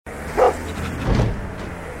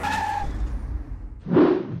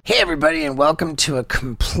Hey everybody, and welcome to a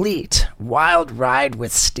complete wild ride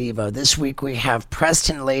with Steve-O. This week we have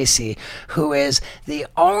Preston Lacy, who is the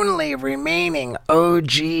only remaining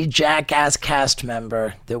OG Jackass cast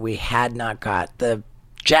member that we had not got. The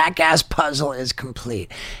Jackass puzzle is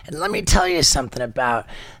complete. And let me tell you something about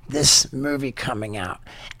this movie coming out.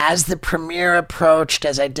 As the premiere approached,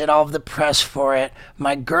 as I did all of the press for it,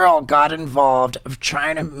 my girl got involved of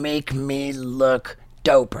trying to make me look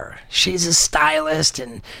doper. She's a stylist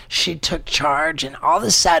and she took charge, and all of a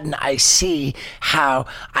sudden I see how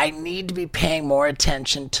I need to be paying more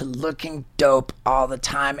attention to looking dope all the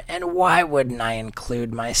time, and why wouldn't I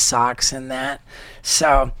include my socks in that?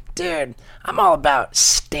 So dude, I'm all about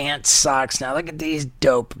Stance socks now. Look at these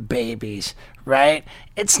dope babies, right?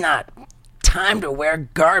 It's not time to wear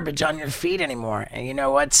garbage on your feet anymore. And you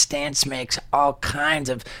know what? Stance makes all kinds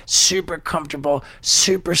of super comfortable,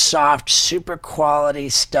 super soft, super quality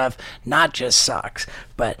stuff. Not just socks,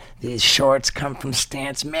 but these shorts come from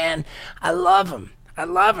Stance. Man, I love them. I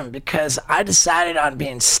love them because I decided on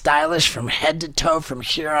being stylish from head to toe from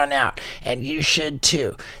here on out, and you should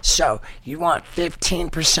too. So you want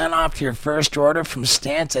 15% off your first order from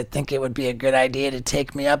Stance? I think it would be a good idea to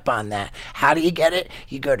take me up on that. How do you get it?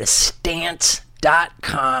 You go to Stance.com,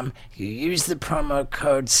 you use the promo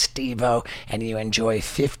code Steve-O, and you enjoy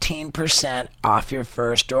 15% off your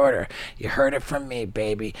first order. You heard it from me,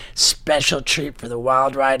 baby. Special treat for the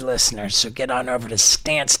Wild Ride listeners. So get on over to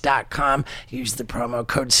Stance.com, use the promo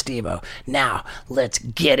code Steve-O. Now, let's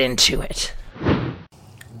get into it.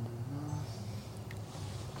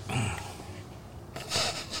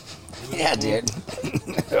 Yeah, dude.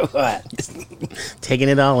 What? Taking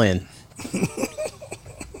it all in.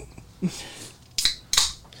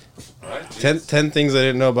 10 things I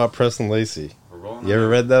didn't know about Preston Lacy. You ever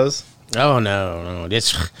read those? Oh, no.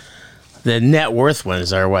 The net worth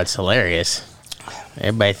ones are what's hilarious.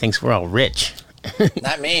 Everybody thinks we're all rich.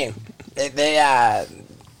 Not me. They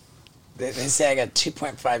say I got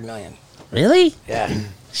 2.5 million. Really? Yeah.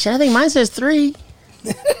 Shit, I think mine says 3.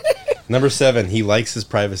 Number 7, he likes his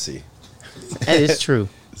privacy. That is true.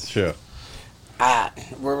 It's true.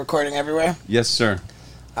 We're recording everywhere? Yes, sir.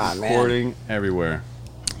 Ah, man. Recording everywhere.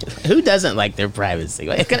 Who doesn't like their privacy?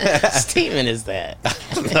 What kind of statement is that?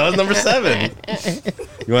 That was number 7.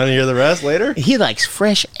 You want to hear the rest later? He likes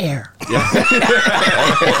fresh air.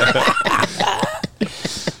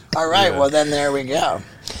 All right, well then there we go.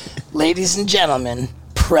 Ladies and gentlemen,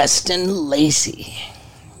 Preston Lacy.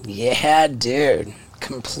 Yeah, dude.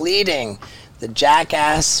 Completing the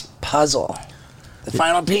Jackass puzzle. The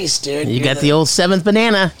final piece, dude. You got the old 7th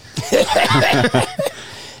banana.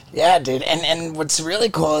 Yeah, dude. And what's really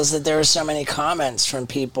cool is that there were so many comments from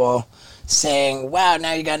people saying, wow,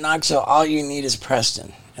 now you got Knoxville. All you need is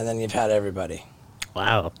Preston. And then you've had everybody.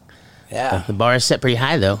 Wow. Yeah. The bar is set pretty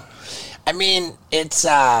high, though. I mean,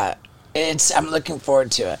 I'm looking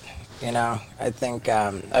forward to it. You know, I think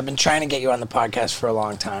I've been trying to get you on the podcast for a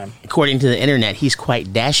long time. According to the internet, he's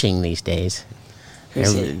quite dashing these days.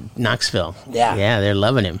 Who's he? Knoxville. Yeah. Yeah, they're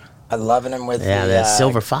loving him. I'm loving him with the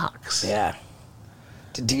Silver Fox. Yeah.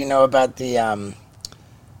 Do you know about the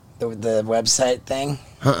website thing?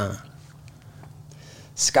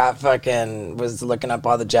 Scott fucking was looking up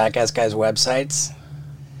all the Jackass guys' websites.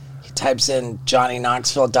 He types in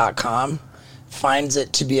JohnnyKnoxville.com, finds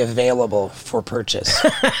it to be available for purchase.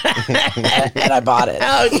 and I bought it.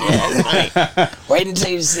 Oh, yeah. Wait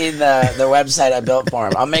until you see the website I built for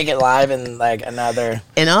him. I'll make it live in like another...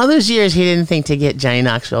 In all those years, he didn't think to get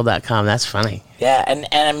JohnnyKnoxville.com. That's funny. Yeah, and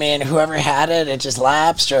I mean, whoever had it, it just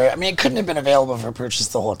lapsed, or... I mean, it couldn't have been available for purchase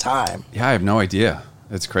the whole time. Yeah, I have no idea.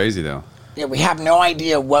 It's crazy, though. Yeah, we have no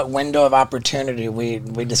idea what window of opportunity we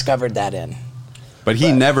discovered that in. But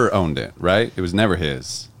he never owned it, right? It was never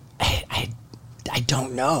his. I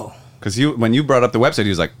don't know. Because when you brought up the website, he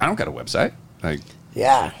was like, I don't got a website. Like,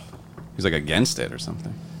 Yeah. he was like against it or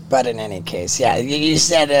something. But in any case, yeah, you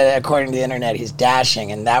said according to the internet, he's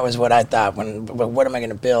dashing, and that was what I thought. What am I going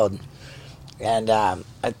to build? And I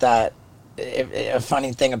thought a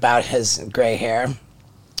funny thing about his gray hair.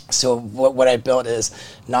 So what I built is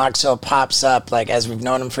Knoxville pops up, like, as we've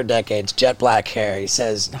known him for decades, jet black hair. He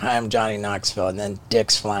says, hi, I'm Johnny Knoxville, and then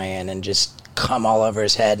dicks fly in and just cum all over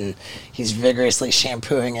his head, and he's vigorously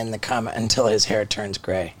shampooing in the cum until his hair turns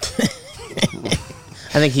gray.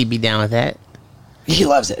 I think he'd be down with that. He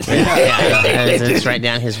loves it. Yeah, it's right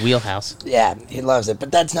down his wheelhouse. Yeah, he loves it,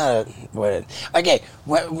 but that's not what it... Okay,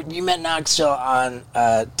 you met Knoxville on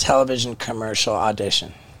a television commercial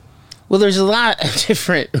audition. Well, there's a lot of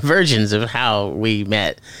different versions of how we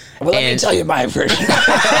met. Well, let me tell you my version.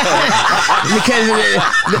 Because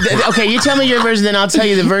okay, you tell me your version, then I'll tell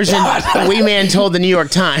you the version Wee Man told the New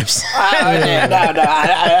York Times. I'm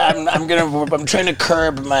trying to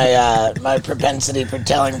curb my propensity for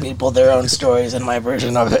telling people their own stories and my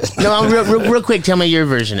version of it. No, real quick, tell me your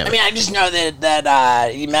version of it. I mean, I just know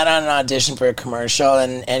that he met on an audition for a commercial,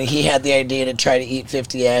 and he had the idea to try to eat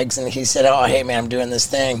 50 eggs, and he said, "Oh, hey man, I'm doing this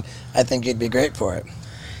thing. I think you'd be great for it."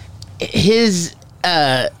 His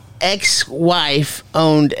ex-wife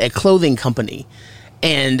owned a clothing company,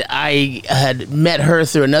 and I had met her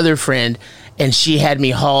through another friend, and she had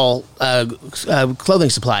me haul clothing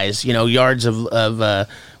supplies, yards of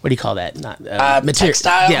what do you call that? Not material,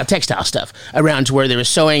 textile? Yeah, textile stuff around to where there was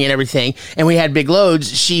sewing and everything. And we had big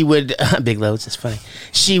loads. She would big loads. That's funny.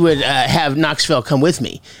 She would have Knoxville come with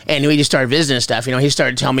me, and we just started visiting and stuff. He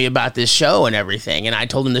started telling me about this show and everything, and I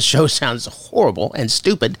told him the show sounds horrible and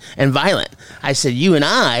stupid and violent. I said, you and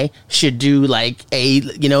I should do like a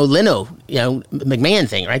Leno McMahon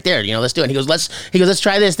thing right there. Let's do it. And he goes, let's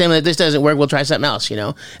try this. Then if this doesn't work, we'll try something else.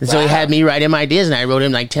 And so he had me write him ideas, and I wrote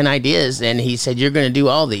him like 10 ideas, and he said, you're going to do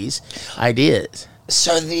all these ideas.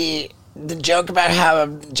 So the joke about how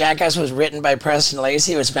Jackass was written by Preston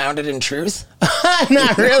Lacy was founded in truth?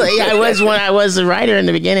 Not really. I was a writer in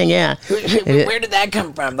the beginning, yeah. Where did that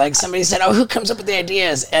come from? Like somebody said, "Oh, who comes up with the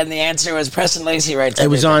ideas?" And the answer was Preston Lacy writes everything. It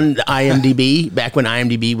was on IMDb back when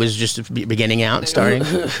IMDb was just beginning out, starting.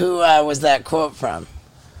 Who was that quote from?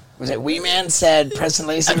 Was it Wee Man said Preston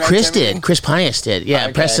Lacy writes Chris everything? did. Chris Pius did. Yeah,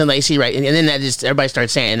 okay. Preston Lacy, right. And then that just everybody started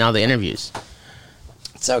saying it in all the interviews.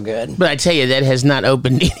 So good. But I tell you, that has not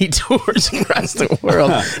opened any doors across the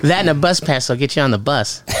world. That and a bus pass will get you on the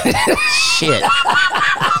bus. Shit.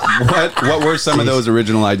 What were some of those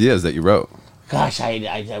original ideas that you wrote? Gosh,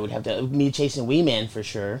 I would have to... Me chasing Wee Man for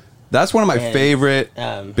sure. That's one of my favorite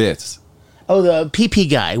bits. Oh, the pee-pee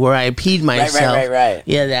guy, where I peed myself. Right.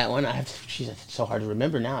 Yeah, that one. It's so hard to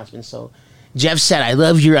remember now. It's been so... Jeff said, I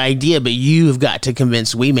love your idea, but you've got to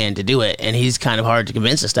convince Wee Man to do it. And he's kind of hard to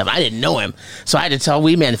convince and stuff. I didn't know him. So I had to tell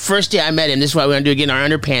Wee Man, the first day I met him, this is what we're going to do, get in our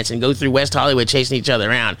underpants and go through West Hollywood chasing each other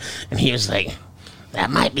around. And he was like, that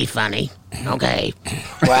might be funny. Okay.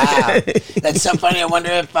 Wow. That's so funny. I wonder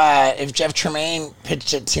if Jeff Tremaine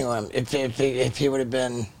pitched it to him, if he would have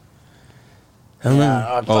been... I don't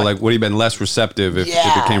know. Like, would he have been less receptive if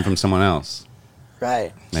it came from someone else?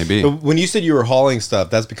 Right. Maybe. But when you said you were hauling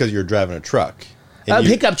stuff, that's because you were driving a truck. A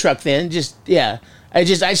pickup truck then.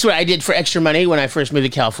 I swear I did for extra money when I first moved to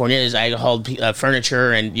California is I hauled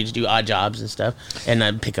furniture and you just do odd jobs and stuff and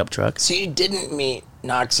a pickup truck. So you didn't meet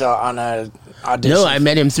Knoxville on a audition? No, I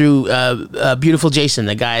met him through Beautiful Jason,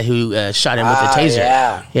 the guy who shot him with a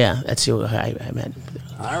taser. Yeah, that's who I met him.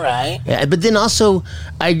 All right. Yeah, but then also,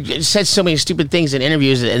 I said so many stupid things in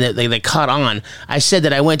interviews, and they caught on. I said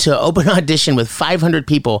that I went to an open audition with 500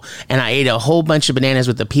 people, and I ate a whole bunch of bananas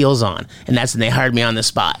with the peels on, and that's when they hired me on the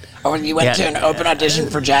spot. Oh, and you went to an open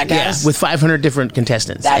audition for Jackass? Yeah, with 500 different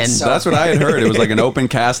contestants. That's what I had heard. It was like an open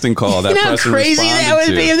casting call. That how crazy that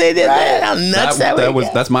would be if they did that? How nuts that would be.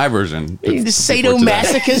 That's my version. The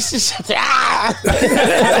sadomasochist.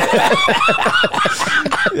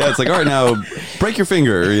 Yeah, it's like, all right, now break your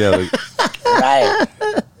finger. Yeah, right.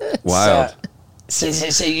 Wild. So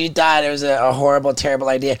you thought it was a horrible, terrible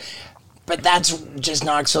idea. But that's just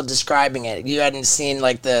Knoxville describing it. You hadn't seen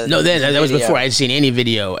like the that was before I had seen any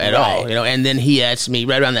video at all, And then he asked me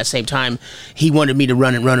right around that same time. He wanted me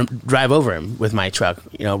to drive over him with my truck,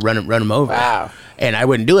 run him over. Wow. And I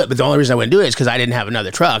wouldn't do it. But the only reason I wouldn't do it is because I didn't have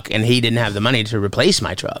another truck, and he didn't have the money to replace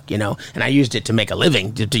my truck, And I used it to make a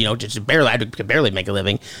living, just barely. I could barely make a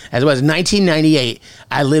living. As it was 1998,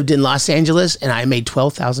 I lived in Los Angeles, and I made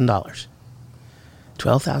 $12,000.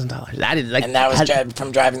 $12,000. And that was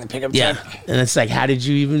from driving the pickup truck? Yeah. And it's like, how did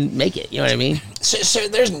you even make it? You know what I mean? So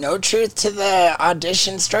there's no truth to the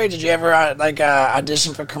audition story? Did you ever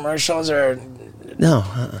audition for commercials or... No.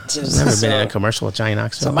 I've never been in a commercial with Johnny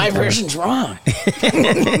Knoxville. So my version's wrong.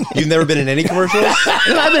 You've never been in any commercials? No,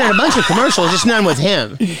 I've been in a bunch of commercials, just none with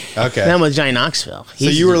him. Okay. None with Johnny Knoxville. So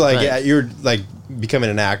you were like becoming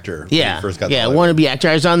an actor when you first got I wanted to be an actor.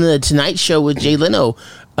 I was on the Tonight Show with Jay Leno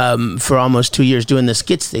for almost 2 years doing the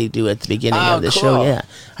skits they do at the beginning of the show. Yeah,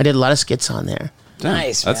 I did a lot of skits on there.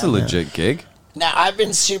 Nice. That's a legit gig. Now, I've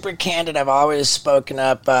been super candid. I've always spoken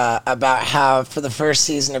up about how for the first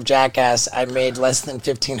season of Jackass, I made less than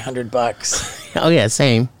 $1,500. Oh, yeah,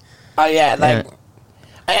 same. Oh, yeah,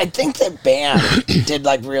 I think that Bam did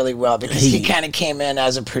really well because he kind of came in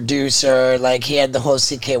as a producer. Like he had the whole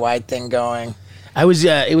CKY thing going. I was.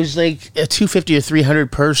 It was like a $250 or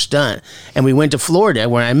 $300 per stunt, and we went to Florida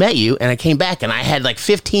where I met you, and I came back and I had like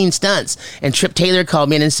 15 stunts. And Trip Taylor called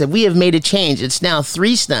me in and said, "We have made a change. It's now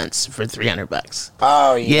 3 stunts for $300."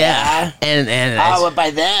 Oh yeah. And well,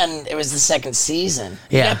 by then it was the second season.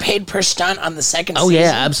 You got paid per stunt on the second season. Oh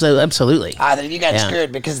yeah, absolutely. Then you got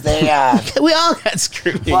screwed because they. We all got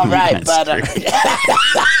screwed. Well, right, but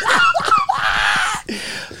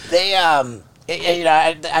they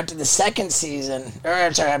after the second season,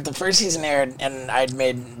 after the first season aired, and I'd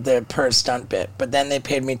made the per stunt bit, but then they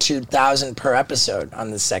paid me $2,000 per episode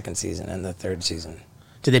on the second season and the third season.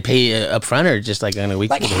 Did they pay you up front or just like on a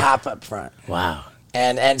weekly? Like half up front. Wow.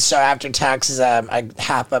 And so after taxes,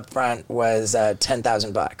 half up front was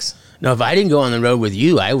 $10,000. No, if I didn't go on the road with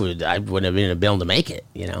you, I wouldn't have been able to make it.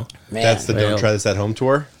 Man. That's the Don't Try This at Home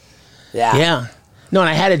tour. Yeah. Yeah. No, and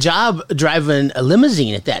I had a job driving a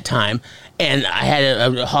limousine at that time, and I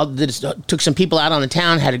had took some people out on the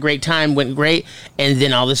town, had a great time, went great, and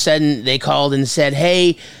then all of a sudden they called and said,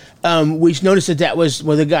 "Hey, we noticed that was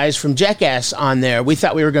one of the guys from Jackass on there. We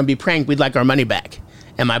thought we were going to be pranked. We'd like our money back."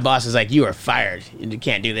 And my boss is like, "You are fired. You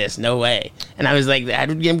can't do this. No way." And I was like, I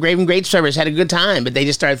had great service, had a good time, but they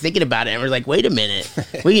just started thinking about it, and we're like, "Wait a minute,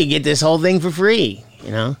 we could get this whole thing for free,"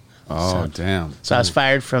 Oh, damn. So I was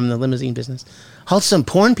fired from the limousine business. Hauled some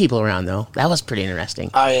porn people around, though. That was pretty interesting.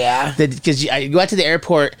 Oh, yeah? Because I go out to the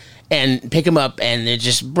airport and pick them up, and they're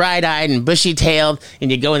just bright-eyed and bushy-tailed, and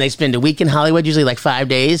you go and they spend a week in Hollywood, usually like 5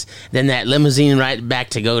 days. Then that limousine ride back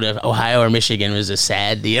to go to Ohio or Michigan was a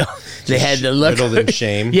sad deal. They had the look. Riddled in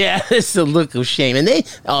shame. Yeah, it's the look of shame. And they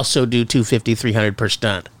also do $250, $300 per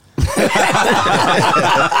stunt.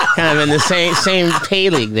 Kind of in the same pay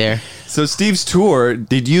league there. So Steve's tour,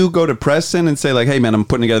 did you go to Preston and say like, "Hey man, I'm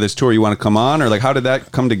putting together this tour. You want to come on?" Or like, how did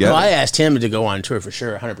that come together? Well, I asked him to go on tour for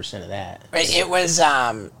sure, 100% of that. It was,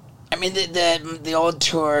 the old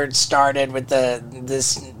tour started with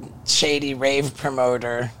this shady rave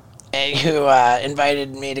promoter who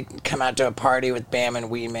invited me to come out to a party with Bam and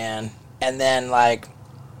Wee Man. And then, like,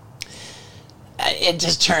 it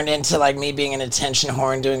just turned into, like, me being an attention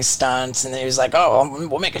whore doing stunts. And he was like, "Oh,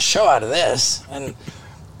 we'll make a show out of this." And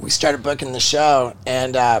we started booking the show,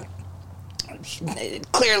 and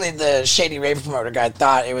clearly the shady rave promoter guy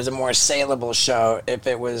thought it was a more saleable show if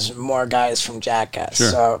it was more guys from Jackass. Sure.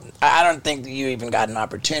 So I don't think that you even got an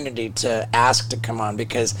opportunity to ask to come on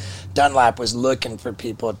because Dunlap was looking for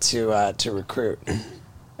people to recruit.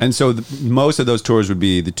 And so most of those tours would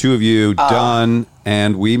be the two of you, Dunn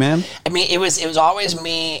and Wee Man? I mean, it was always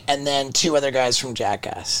me and then 2 other guys from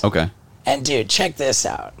Jackass. Okay. And dude, check this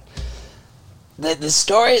out. The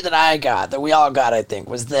story that I got, that we all got, I think,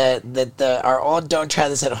 was that our old Don't Try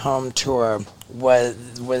This at Home tour was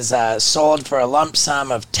sold for a lump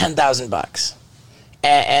sum of $10,000,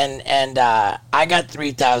 and I got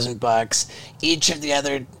 $3,000. Each of the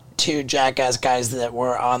other 2 Jackass guys that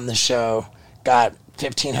were on the show got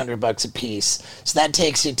 $1,500 a piece. So that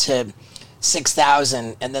takes you to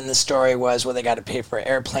 $6,000, and then the story was, well, they got to pay for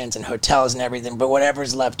airplanes and hotels and everything, but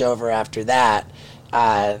whatever's left over after that,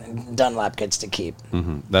 Dunlap gets to keep.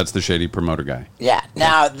 Mm-hmm. That's the shady promoter guy. Yeah.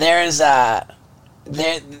 Now we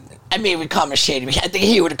call him a shady. I think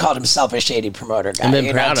he would have called himself a shady promoter guy. I've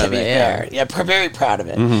been proud of it. Yeah, very proud of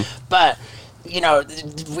it. Mm-hmm. But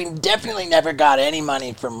we definitely never got any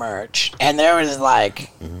money for merch, and there was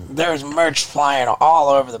merch flying all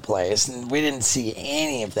over the place, and we didn't see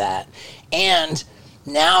any of that. And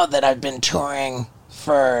now that I've been touring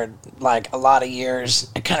for like a lot of years,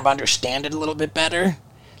 I kind of understand it a little bit better.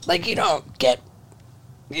 Like you don't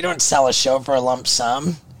sell a show for a lump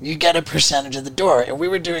sum. You get a percentage of the door. And we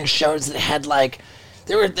were doing shows that had like,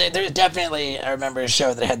 there was definitely, I remember a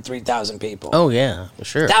show that had 3,000 people. Oh yeah, for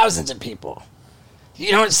sure. Thousands of people. You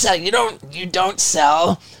don't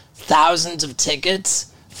sell thousands of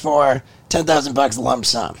tickets for $10,000 lump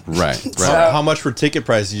sum. Right. So, How much for ticket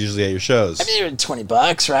prices usually at your shows? I mean,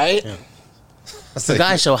 $20, right? Yeah. So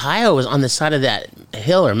gosh, Ohio was on the side of that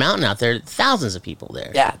hill or mountain out there. Thousands of people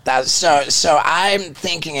there. Yeah. So I'm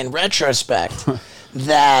thinking in retrospect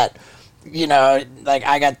that, like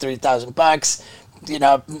I got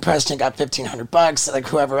 $3,000. Preston got $1,500. Like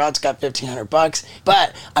whoever else got $1,500.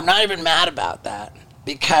 But I'm not even mad about that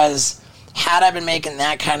because had I been making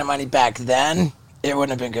that kind of money back then, it wouldn't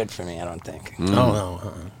have been good for me. I don't think. Oh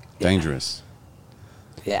no. Dangerous.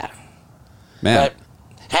 Yeah. Man. But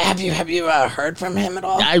have you heard from him at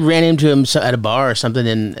all? I ran into him at a bar or something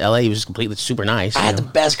in L.A. He was completely super nice. I had the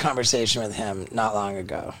best conversation with him not long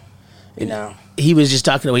ago. He was just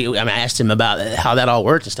talking to me. I asked him about how that all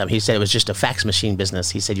worked and stuff. He said it was just a fax machine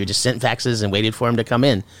business. He said you just sent faxes and waited for him to come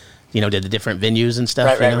in. did the different venues and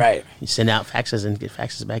stuff. Right. You send out faxes and get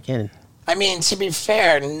faxes back in. I mean, to be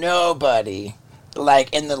fair, nobody,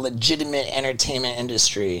 like, in the legitimate entertainment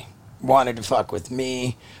industry wanted to fuck with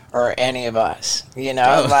me or any of us.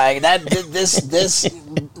 Like, that. This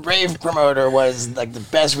rave promoter was, like, the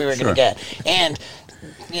best we were going to get. And,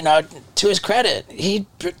 to his credit, he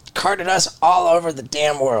carted us all over the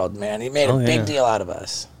damn world, man. He made a big deal out of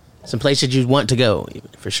us. Some places you'd want to go,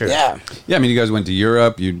 for sure. Yeah. Yeah, I mean, you guys went to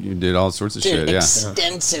Europe. You did all sorts of shit. Yeah.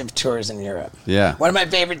 Extensive tours in Europe. Yeah. One of my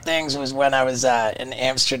favorite things was when I was in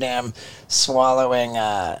Amsterdam swallowing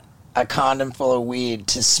a condom full of weed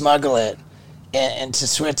to smuggle it into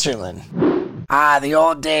Switzerland. The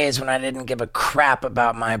old days when I didn't give a crap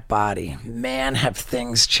about my body. Man, have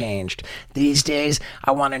things changed. These days,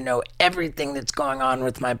 I want to know everything that's going on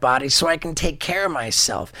with my body so I can take care of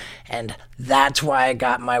myself. And that's why I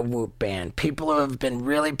got my Whoop band. People who have been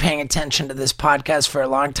really paying attention to this podcast for a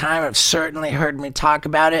long time have certainly heard me talk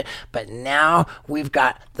about it, but now we've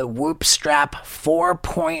got the Whoop Strap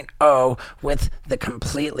 4.0 with the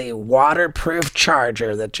completely waterproof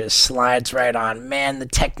charger that just slides right on. Man, the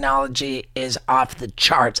technology is off the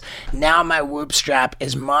charts. Now my Whoop Strap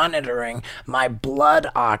is monitoring my blood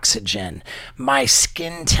oxygen, my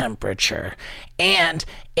skin temperature, and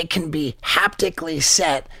it can be haptically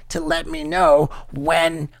set to let me know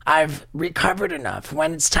when I've recovered enough,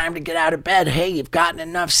 when it's time to get out of bed. Hey, you've gotten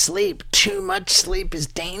enough sleep. Too much sleep is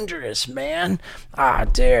dangerous, man.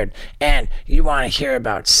 Dude. And you want to hear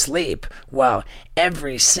about sleep? Well,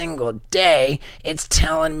 every single day, it's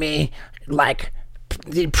telling me, like,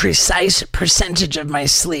 the precise percentage of my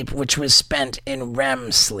sleep which was spent in REM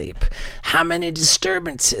sleep, how many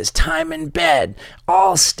disturbances, time in bed,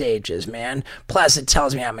 all stages, man. Plus it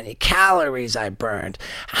tells me how many calories I burned,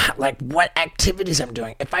 like what activities I'm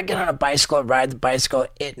doing. If I get on a bicycle, ride the bicycle,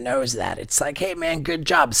 it knows that. It's like, hey man, good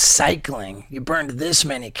job cycling, you burned this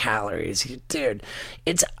many calories. Dude,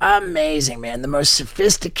 it's amazing, man. The most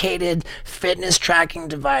sophisticated fitness tracking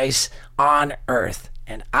device on earth.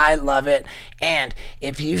 And I love it. And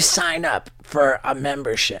if you sign up for a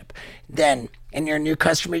membership, then, and you're a new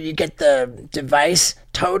customer, you get the device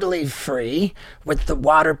totally free with the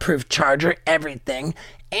waterproof charger, everything.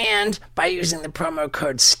 And by using the promo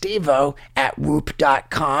code STEVO at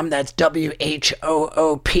whoop.com, that's WHOOP.com,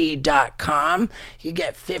 you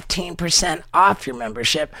get 15% off your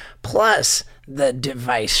membership plus the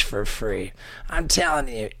device for free. I'm telling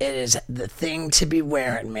you, it is the thing to be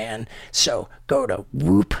wearing, man. So go to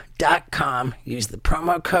whoop.com, use the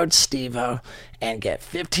promo code STEVO, and get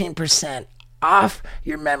 15% off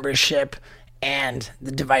your membership and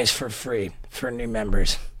the device for free for new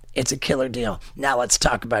members. It's a killer deal. Now let's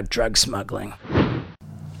talk about drug smuggling.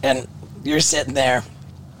 And you're sitting there.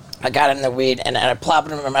 I got in the weed, and I plopped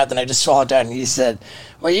it in my mouth, and I just swallowed it down. And you said,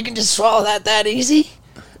 well, you can just swallow that easy?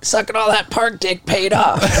 Sucking all that park dick paid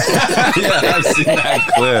off. Yeah, I've seen that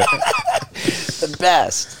clip. The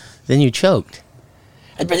best. Then you choked.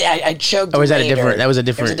 But I choked. Or was that later. a different? That was a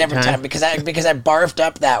different. It was a different time because I barfed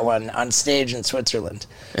up that one on stage in Switzerland,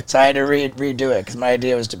 so I had to redo it because my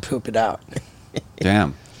idea was to poop it out.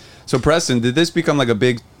 Damn. So Preston, did this become like a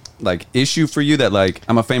big issue for you that like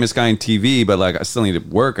I'm a famous guy in TV, but like I still need to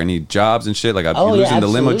work, I need jobs and shit? Like I'm losing the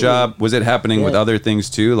limo job. Was it happening with other things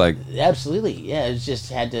too? Like absolutely, yeah. It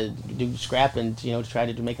just had to do scrap and try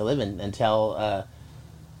to make a living until.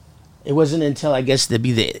 It wasn't until I guess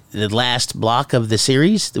the last block of the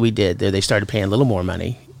series that we did there they started paying a little more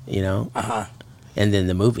money, and then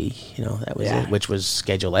the movie, that was it, which was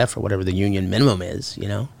Schedule F or whatever the union minimum is,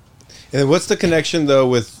 And then what's the connection though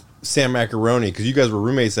with Sam Macaroni? Because you guys were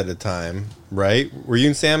roommates at the time, right? Were you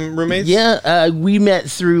and Sam roommates? Yeah, we met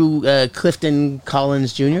through Clifton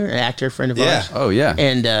Collins Jr., an actor friend of ours. Oh yeah,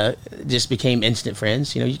 and just became instant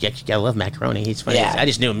friends. You gotta love Macaroni. He's funny. Yeah. I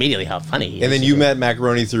just knew immediately how funny he is. And then you met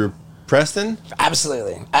Macaroni through Preston?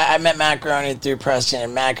 Absolutely. I met Macaroni through Preston,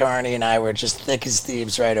 and Macaroni and I were just thick as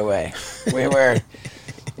thieves right away. We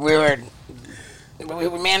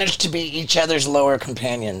managed to be each other's lower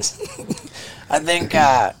companions. I think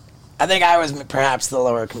I was perhaps the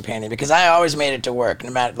lower companion because I always made it to work,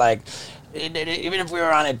 no matter even if we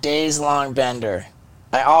were on a days-long bender.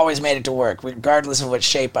 I always made it to work, regardless of what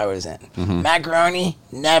shape I was in. Mm-hmm. Macaroni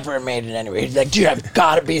never made it anywhere. He'd be like, dude, I've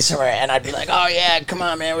got to be somewhere. And I'd be like, oh, yeah, come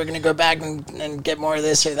on, man. We're going to go back and get more of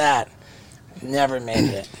this or that. Never made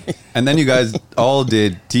it. And then you guys all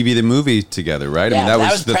did TV the movie together, right? Yeah, I mean,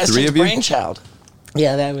 that was the Preston's three of you? brainchild.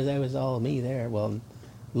 Yeah, that was all me there. Well,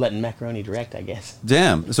 letting Macaroni direct, I guess.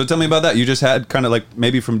 Damn. So tell me about that. You just had kind of like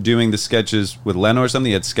maybe from doing the sketches with Leno or something.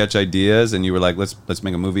 You had sketch ideas, and you were like, let's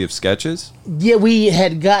make a movie of sketches. Yeah, we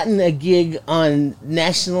had gotten a gig on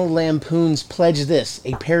National Lampoon's Pledge This,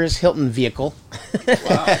 a Paris Hilton vehicle.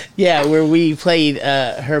 Wow. Yeah, where we played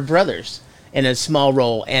her brothers in a small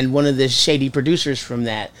role, and one of the shady producers from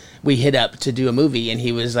that we hit up to do a movie, and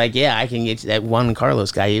he was like, yeah, I can get you, that Juan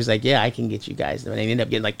Carlos guy, he was like, yeah, I can get you guys, and they ended up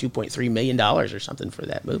getting like $2.3 million or something for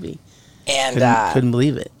that movie. And couldn't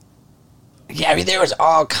believe it. Yeah, I mean, there was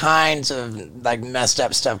all kinds of like messed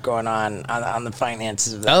up stuff going on the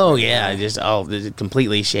finances of that. Oh yeah, just all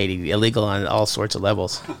completely shady, illegal on all sorts of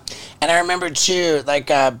levels. And I remember too, like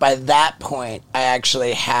by that point, I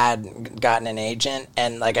actually had gotten an agent,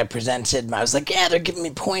 and like I presented, I was like, yeah, they're giving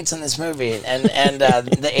me points on this movie, and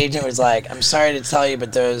the agent was like, I'm sorry to tell you,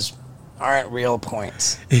 but those aren't real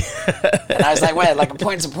points. And I was like, wait, like a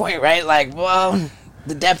point's a point, right? Like, well,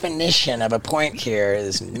 the definition of a point here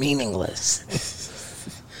is meaningless.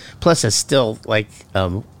 Plus, it's still like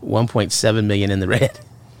 1.7 million in the red.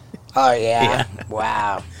 Oh yeah.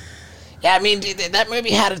 Wow. Yeah, I mean, that movie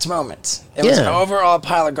had its moments. It was an overall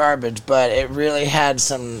pile of garbage, but it really had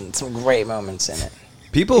some great moments in it.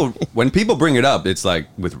 When people bring it up, it's like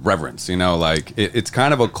with reverence, you know, like it's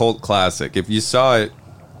kind of a cult classic. If you saw it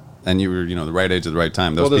and you were, the right age at the right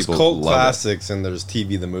time, those there's people cult love classics and there's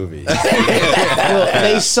TV the movie. Well,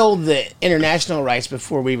 they sold the international rights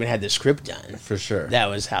before we even had the script done. For sure. That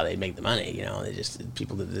was how they make the money, They just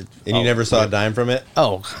people did. And you never saw a dime from it?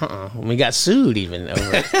 Oh, we got sued even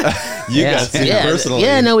over it. You got sued personally?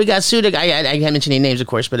 Yeah, no, we got sued. I can't mention any names, of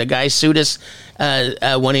course, but a guy sued us,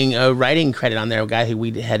 wanting a writing credit on there. A guy who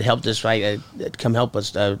we had helped us write, come help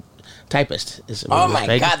us. Typist. Oh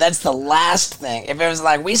my God, that's the last thing. If it was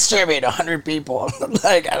like we surveyed 100 people,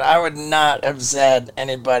 like I would not have said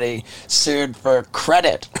anybody sued for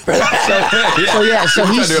credit for that. So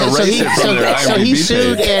he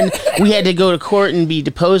sued, and we had to go to court and be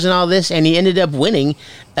deposed and all this, and he ended up winning,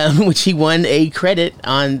 which he won a credit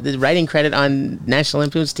on the writing credit on National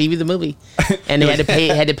Lampoon's TV the movie, and they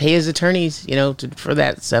had to pay his attorneys, for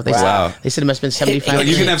that stuff. They said it must have been $75.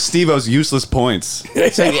 You can have Steve-O's useless points.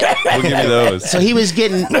 So, We'll give you those. So he was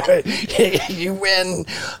getting. You win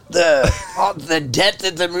the debt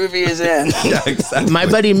that the movie is in. Yeah, exactly. My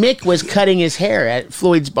buddy Mick was cutting his hair at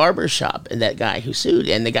Floyd's barber shop, and that guy who sued,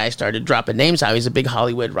 and the guy started dropping names out. He's a big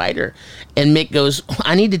Hollywood writer, and Mick goes,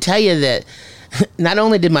 "I need to tell you that not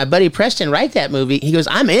only did my buddy Preston write that movie, he goes,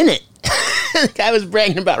 I'm in it." The guy was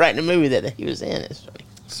bragging about writing a movie that he was in.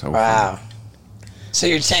 So wow. Funny. So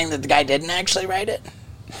you're saying that the guy didn't actually write it?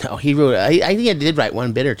 No, he wrote. I think he did write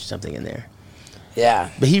one bit or something in there. Yeah,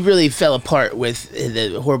 but he really fell apart with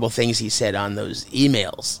the horrible things he said on those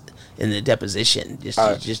emails in the deposition. Just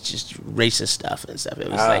racist stuff and stuff. It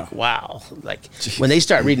was like, wow. Like jeez. When they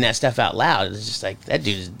start reading that stuff out loud, it's just like that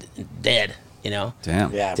dude is dead.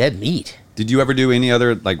 Damn. Yeah. Dead meat. Did you ever do any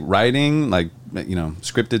other like writing, like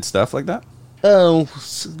scripted stuff like that? Oh,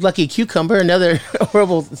 Lucky Cucumber, another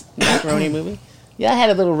horrible macaroni movie. Yeah, I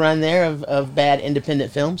had a little run there of bad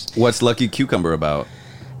independent films. What's Lucky Cucumber about?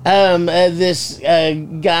 This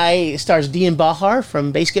guy stars Dean Bahar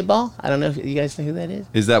from Basketball. I don't know if you guys know who that is.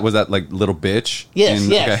 Was that like Little Bitch? Yes,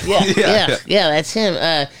 yeah, that's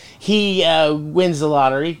him. He wins the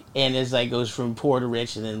lottery and goes from poor to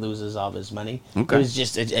rich and then loses all of his money. Okay. It was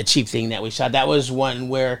just a cheap thing that we shot. That was one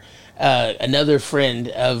where another friend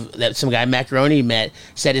of that some guy Macaroni met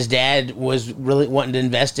said his dad was really wanting to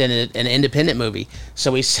invest in an independent movie,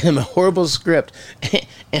 so we sent him a horrible script,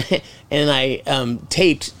 and I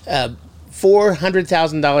taped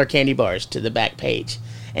 $400,000 candy bars to the back page,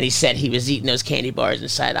 and he said he was eating those candy bars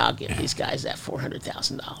inside. I'll give these guys that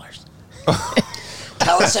 $400,000.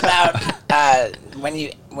 Tell us about when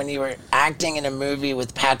you were acting in a movie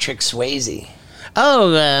with Patrick Swayze.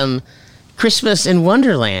 Oh, Christmas in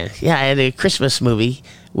Wonderland. Yeah, I had a Christmas movie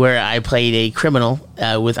where I played a criminal.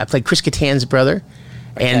 I played Chris Kattan's brother,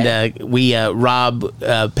 and we rob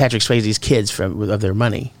Patrick Swayze's kids of their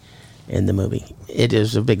money in the movie. It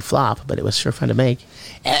is a big flop, but it was sure fun to make.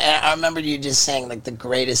 And I remember you just saying like the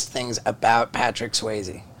greatest things about Patrick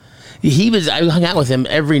Swayze. I hung out with him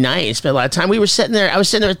every night and spent a lot of time. I was sitting there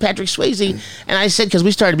with Patrick Swayze, and I said, because we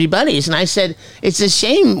started to be buddies, and I said, it's a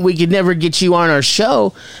shame we could never get you on our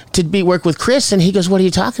show to work with Chris. And he goes, what are you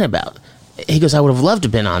talking about? He goes, I would have loved to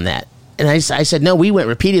have been on that. And I said, no, we went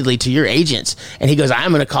repeatedly to your agents. And he goes,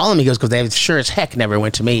 I'm going to call them. He goes, because they sure as heck never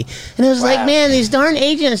went to me. And I was like, man, these darn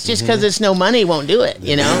agents, just because it's no money, won't do it,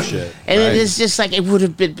 you know? And it is just like, it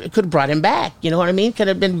could have brought him back. You know what I mean? Could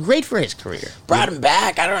have been great for his career. Brought him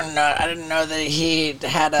back? I don't know. I didn't know that he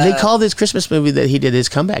had a... They called this Christmas movie that he did his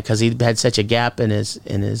comeback because he had such a gap in his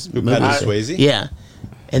movies. Patrick Swayze? Yeah.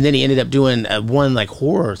 And then he ended up doing one like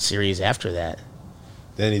horror series after that.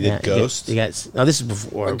 Then he did Ghost. This is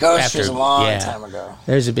before. Ghost was a long time ago.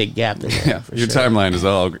 There's a big gap in there. Yeah, your timeline is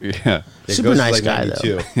all. Yeah, super nice guy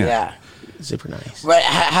though. Yeah. Super nice. But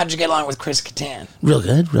how'd you get along with Chris Kattan? Real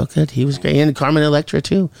good. He was great, and Carmen Electra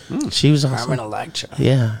too. She was awesome. Carmen Electra.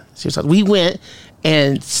 Yeah, she was awesome. We went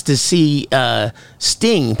and to see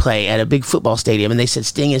Sting play at a big football stadium, and they said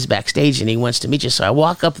Sting is backstage and he wants to meet you. So I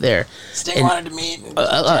walk up there. Sting wanted to meet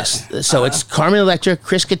us. So it's Carmen Electra,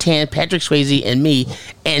 Chris Kattan, Patrick Swayze, and me.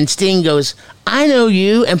 And Sting goes, "I know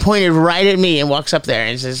you," and pointed right at me and walks up there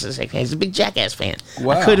and says, he's a big Jackass fan.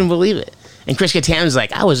 Wow. I couldn't believe it. And Chris Kattan was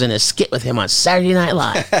like, I was in a skit with him on Saturday Night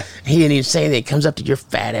Live. He didn't even say that. It comes up to your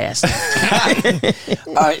fat ass.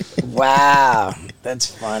 Wow. That's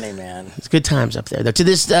funny, man. It's good times up there. Though to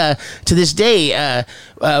this day,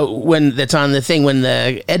 when that's on the thing, when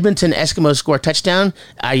the Edmonton Eskimos score a touchdown,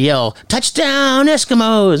 I yell, "Touchdown,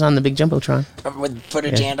 Eskimos!" on the big jumbotron. With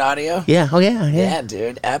footage and audio? Yeah. Oh, yeah. Yeah,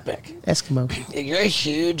 dude. Epic. Eskimo. You're a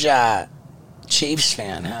huge Chiefs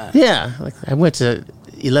fan, huh? Yeah. Like I went to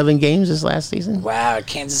 11 games this last season. Wow.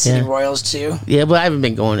 Kansas City Royals, too? Yeah, but I haven't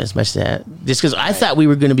been going as much as that. Just because I thought we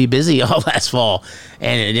were going to be busy all last fall,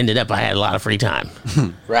 and it ended up I had a lot of free time.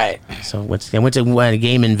 Right. So I went to one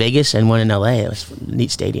game in Vegas and one in LA. It was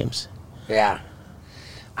neat stadiums. Yeah.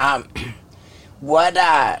 What,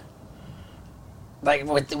 like,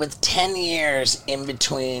 with 10 years in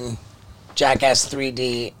between Jackass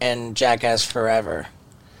 3D and Jackass Forever,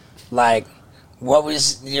 like, what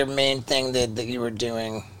was your main thing that you were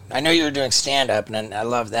doing? I know you were doing stand-up, and I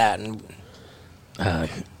love that. And I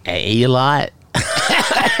ate a lot.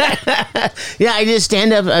 Yeah, I did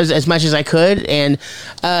stand up as much as I could, and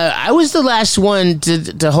I was the last one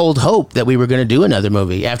to hold hope that we were going to do another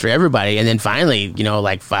movie after everybody. And then finally,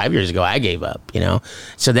 like 5 years ago, I gave up.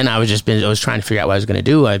 So then I was trying to figure out what I was going to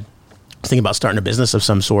do. I was thinking about starting a business of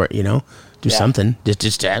some sort. Do something,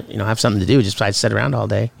 just have something to do. Just besides sit around all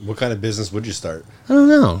day. What kind of business would you start? I don't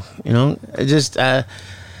know. Just a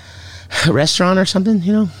restaurant or something. I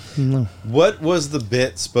don't know. What was the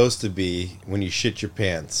bit supposed to be when you shit your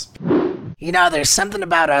pants? There's something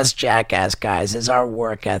about us Jackass guys is our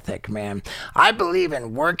work ethic, man. I believe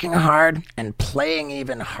in working hard and playing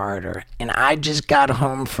even harder. And I just got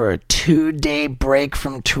home for a 2-day break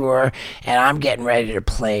from tour, and I'm getting ready to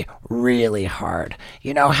play really hard.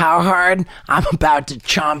 You know how hard? I'm about to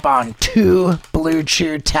chomp on 2 Blue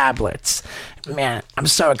Chew tablets. Man, I'm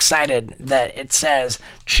so excited that it says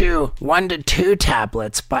chew 1 to 2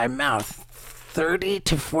 tablets by mouth 30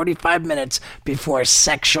 to 45 minutes before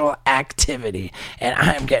sexual activity. And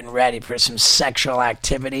I'm getting ready for some sexual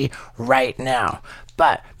activity right now.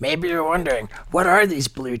 But maybe you're wondering, what are these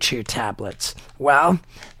Blue Chew tablets? Well,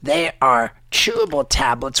 they are chewable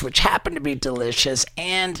tablets which happen to be delicious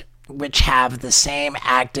and which have the same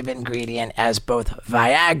active ingredient as both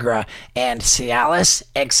Viagra and Cialis,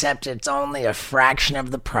 except it's only a fraction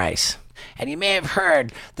of the price. And you may have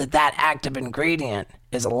heard that active ingredient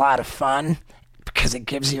is a lot of fun because it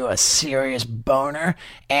gives you a serious boner,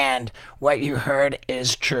 and what you heard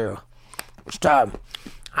is true. So,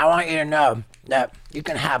 I want you to know that you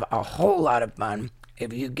can have a whole lot of fun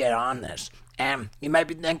if you get on this. And you might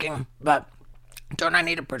be thinking, but don't I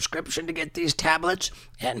need a prescription to get these tablets?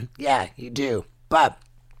 And yeah, you do. But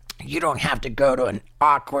you don't have to go to an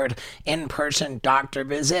awkward in-person doctor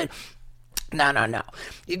visit. No.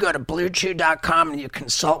 You go to BlueChew.com and you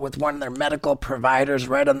consult with one of their medical providers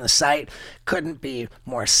right on the site. Couldn't be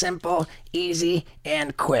more simple, easy,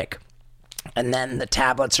 and quick. And then the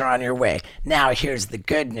tablets are on your way. Now here's the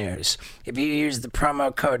good news. If you use the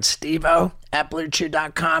promo code STEVO at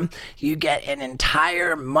BlueChew.com, you get an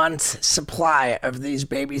entire month's supply of these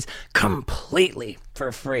babies completely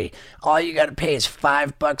for free. All you got to pay is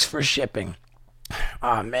 $5 for shipping.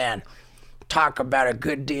 Oh, man. Talk about a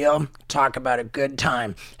good deal. Talk about a good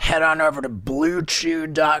time. Head on over to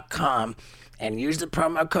BlueChew.com and use the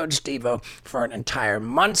promo code STEVO for an entire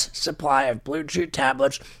month's supply of Blue Chew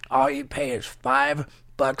tablets. All you pay is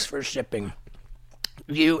 $5 for shipping.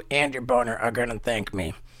 You and your boner are going to thank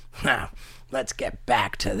me. Now, let's get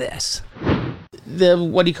back to this.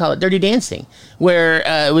 what do you call it, Dirty Dancing, where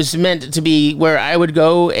it was meant to be where I would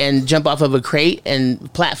go and jump off of a crate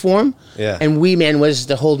and platform, and Wee Man was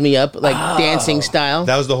to hold me up like dancing style.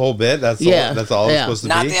 That was the whole bit. That's all it was supposed to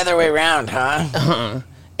Not be. the other way around, huh?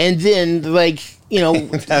 And then, like, you know,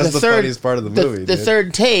 that's the funniest part of the movie. The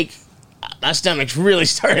third take, my stomach really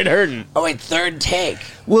started hurting. Oh wait, third take.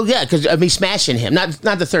 Well, yeah, because of me smashing him. Not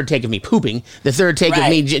the third take of me pooping. The third take of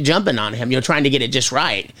me jumping on him. You know, trying to get it just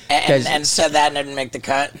right. And so that didn't make the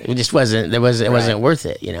cut. It just wasn't. It wasn't worth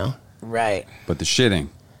it. You know. Right. But the shitting.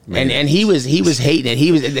 And he was hating it.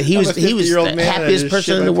 He was the happiest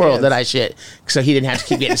person in the world that I shit. So he didn't have to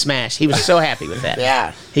keep getting smashed. He was so happy with that.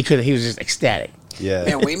 Yeah. He was just ecstatic. Yeah.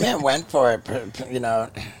 Man, Wee Man went for it. You know.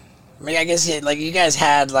 I mean, I guess you guys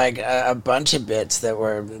had like a bunch of bits that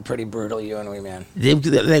were pretty brutal. You and Wee Man. They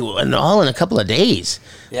were all in a couple of days.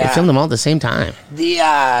 Yeah. They filmed them all at the same time.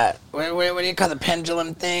 The what do you call the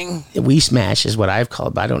pendulum thing? We Smash is what I've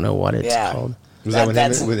called, but I don't know what it's called. Was that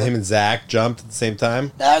when him and Zach jumped at the same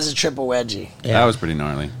time? That was a triple wedgie. Yeah. That was pretty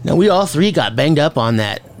gnarly. No, we all three got banged up on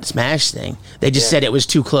that Smash thing. They just said it was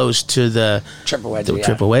too close to the triple wedgie.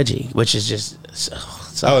 Triple wedgie, which is just.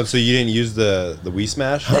 So you didn't use the Wii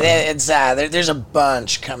Smash? It's there's a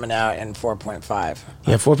bunch coming out in 4.5.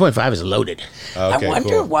 Yeah, 4.5 is loaded. Okay, I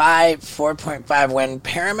wonder why 4.5 when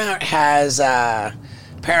Paramount has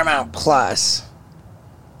Paramount Plus,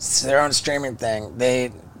 it's their own streaming thing.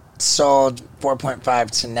 They sold 4.5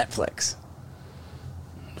 to Netflix.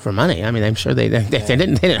 For money. I mean, I'm sure they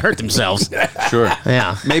didn't hurt themselves. Sure.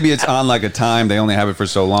 Yeah. Maybe it's on like a time. They only have it for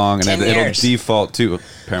so long, and 10 it'll years. default to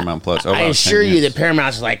Paramount Plus. I assure you that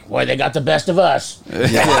Paramount's like, boy, they got the best of us.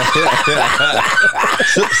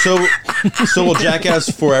 So will Jackass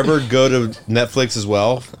Forever go to Netflix as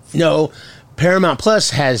well? No, Paramount Plus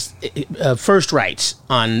has first rights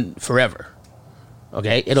on Forever.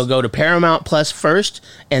 Okay, it'll go to Paramount Plus first,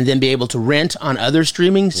 and then be able to rent on other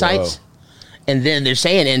streaming sites. Whoa. And then they're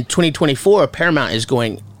saying in 2024, Paramount is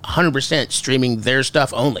going 100% streaming their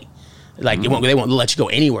stuff only. Like they won't let you go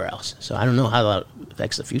anywhere else. So I don't know how that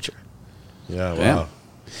affects the future. Yeah, wow. Damn.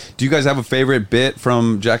 Do you guys have a favorite bit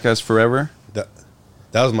from Jackass Forever? That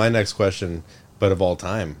was my next question, but of all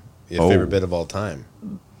time. Your favorite bit of all time.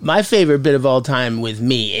 My favorite bit of all time with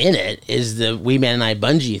me in it is the Wee Man and I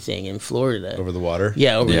bungee thing in Florida. Over the water?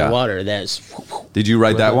 Yeah, over the water. That's. Did you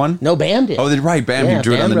write that one? No, Bam did. Oh, right, Bam. Yeah, You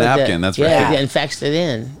drew it on the wrote napkin. that. That's right. Yeah, and faxed it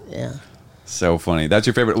in. Yeah. So funny. That's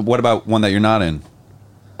your favorite. What about one that you're not in?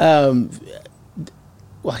 Well,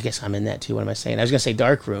 I guess I'm in that too. What am I saying? I was gonna say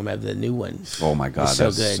Dark Room of the new one. Oh my God, so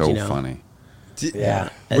that's good, so you know? funny. Yeah.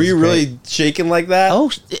 Were you really shaking like that? Oh,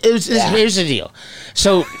 here's the deal.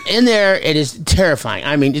 So in there, it is terrifying.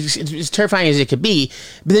 I mean, it's as terrifying as it could be.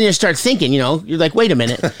 But then you start thinking, you're like, wait a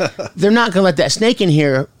minute. They're not going to let that snake in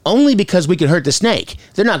here only because we could hurt the snake.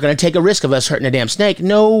 They're not going to take a risk of us hurting a damn snake.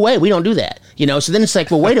 No way. We don't do that. So then it's like,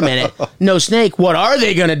 well, wait a minute. No snake. What are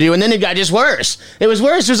they going to do? And then it got just worse. It was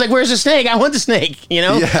worse. It was like, where's the snake? I want the snake,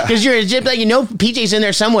 Because you're a gyp, like, PJ's in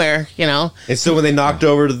there somewhere, And so when they knocked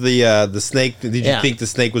over the snake, did you think the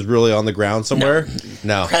snake was really on the ground somewhere?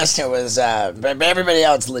 No. Preston was, but everybody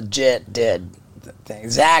else legit did the thing.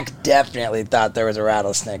 Zach definitely thought there was a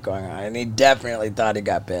rattlesnake going on, and he definitely thought he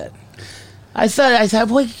got bit. I thought,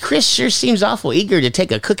 boy, Chris sure seems awful eager to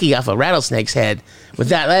take a cookie off a rattlesnake's head. With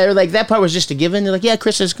that, like that part was just a given. They're like, yeah,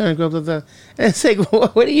 Chris is going to go. And it's like,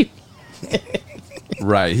 what are you?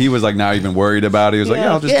 Right. He was like not even worried about it. He was like,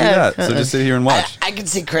 yeah, I'll just do that. So just sit here and watch. I can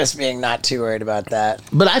see Chris being not too worried about that.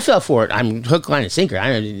 But I fell for it. I'm hook, line, and sinker.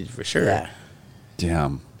 I know for sure. Yeah.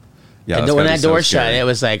 Damn. Yeah. And when that door shut, it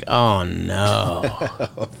was like, oh no.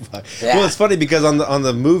 Well, it's funny because on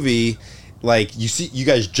the movie, like you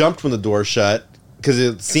guys jumped when the door shut because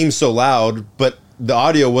it seemed so loud, but the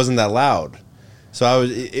audio wasn't that loud. So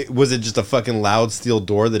was it just a fucking loud steel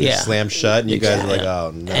door that just slammed shut, and you guys were like,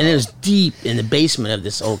 oh no. And it was deep in the basement of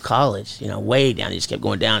this old college, way down. You just kept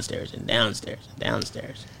going downstairs and downstairs and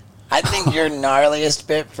downstairs. I think your gnarliest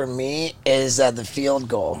bit for me is the field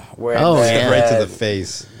goal. Where right to the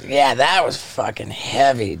face. Yeah, that was fucking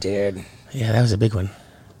heavy, dude. Yeah, that was a big one.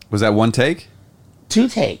 Was that one take? 2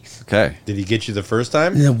 takes. Okay. Did he get you the first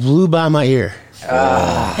time? And it blew by my ear.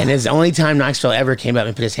 And it's the only time Knoxville ever came up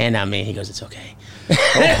and put his hand on me. He goes, it's okay.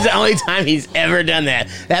 That's the only time he's ever done that.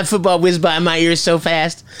 That football whizzed by my ears so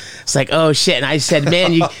fast. It's like, oh shit. And I said,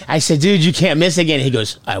 I said, dude, you can't miss again. He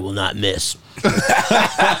goes, I will not miss.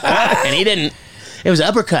 And he didn't. It was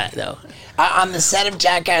uppercut though. On the set of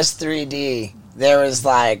Jackass 3D, there was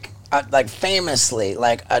like famously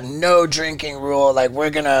like a no drinking rule. Like we're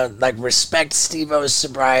gonna respect Steve-O's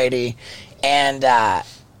sobriety, and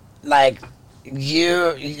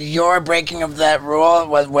your breaking of that rule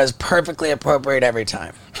was perfectly appropriate every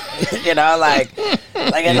time. You know,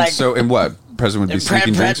 so in what? President would be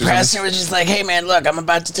sneaking drinks or Preston was just like, hey man, look, I'm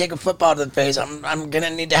about to take a football to the face. I'm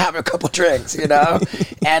gonna need to have a couple drinks, you know?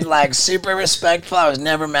 And like super respectful. I was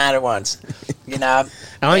never mad at once. You know?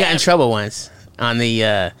 I only got in trouble once on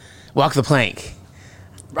the walk the plank.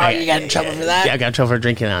 Bro, you got in trouble for that? Yeah, I got in trouble for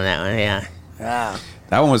drinking on that one, yeah. Wow.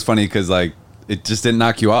 That one was funny because like it just didn't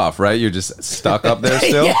knock you off, right? You're just stuck up there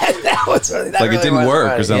still. Yeah, that was really, that like really it didn't work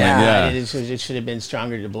funny. or something. Yeah. Yeah. It should have been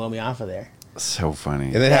stronger to blow me off of there. So funny.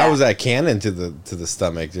 And then how was that cannon to the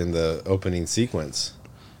stomach in the opening sequence?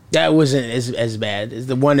 That wasn't as bad as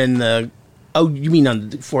the one in the. Oh, you mean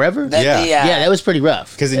on Forever? Yeah. Yeah, that was pretty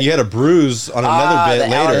rough. Because then you had a bruise on another bit the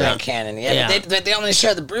later. element cannon. Yeah. They only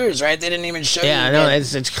showed the bruise, right? They didn't even show you. Yeah, no,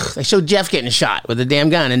 they showed Jeff getting shot with a damn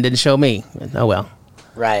gun and didn't show me. Oh well.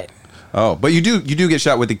 Right. Oh, but you do get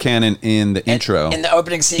shot with the cannon in the intro. In the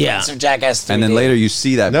opening sequence of Jackass 3D. And then later you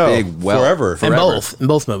see that big Forever. In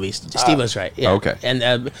both movies. Steve-O's right. Yeah. Okay.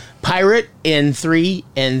 And Pirate in 3,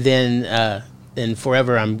 and then in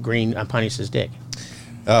Forever I'm green. I'm Pontius's dick.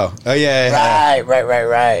 Oh yeah.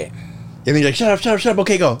 Right. And then you're like, shut up.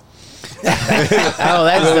 Okay, go. Oh,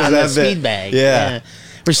 that's not the speed bag. Yeah.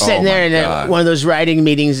 We're sitting there in one of those writing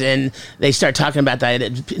meetings, and they start talking about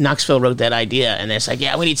that. Knoxville wrote that idea, and it's like,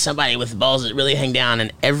 yeah, we need somebody with balls that really hang down,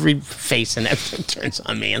 and every face and everything turns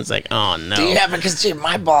on me, and it's like, oh no. Do you have, because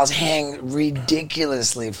my balls hang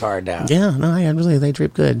ridiculously far down. Yeah, no, they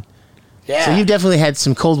drip good. Yeah. So you definitely had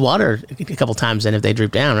some cold water a couple times then if they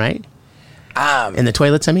drip down, right? In the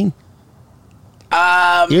toilets, I mean.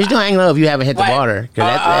 Yours don't hang low if you haven't hit the water.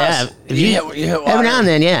 If you hit water. Every now and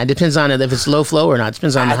then, yeah. It depends on if it's low flow or not. It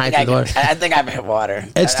depends on the height of the water. I think I've hit water.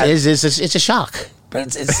 It's a shock.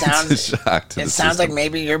 But it sounds like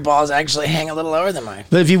maybe your balls actually hang a little lower than mine.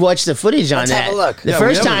 But if you watch the footage on that, have a look. The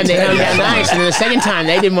first time they hung down nice, and then the second time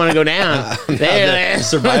they didn't want to go down.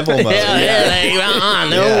 Survival mode.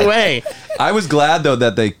 No way. I was glad though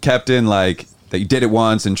that they kept in like that you did it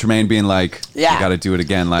once, and Tremaine being like, "You got to do it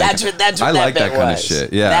again." Like that's what I that like bit that kind of was.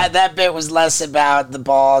 shit. Yeah, that bit was less about the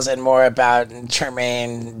balls and more about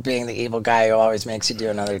Tremaine being the evil guy who always makes you do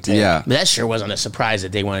another take. Yeah, but that sure wasn't a surprise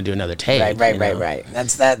that they want to do another take. Right.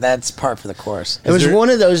 That's par for the course. It was one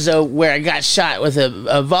of those though where I got shot with a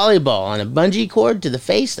volleyball on a bungee cord to the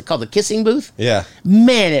face. They called the kissing booth. Yeah,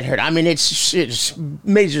 man, it hurt. I mean, it's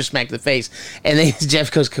major smack to the face. And then Jeff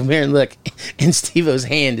goes, "Come here and look." And Steve-O's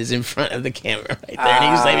hand is in front of the camera right there, and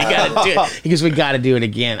he was like, "We gotta do it." He goes, "We gotta do it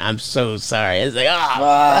again." I'm so sorry. I was like,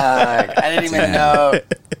 fuck. I didn't even know.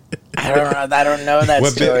 I don't know that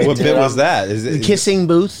story. What bit was that? Is it the kissing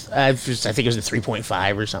booth? I think it was a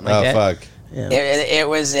 3.5 or something like that. Oh fuck! Yeah. It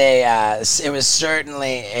was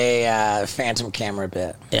certainly a phantom camera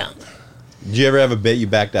bit. Yeah. Did you ever have a bit you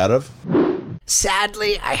backed out of?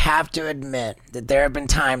 Sadly, I have to admit that there have been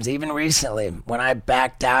times, even recently, when I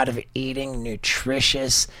backed out of eating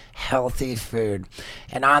nutritious, healthy food.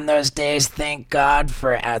 And on those days, thank God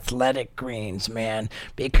for Athletic Greens, man,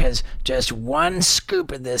 because just one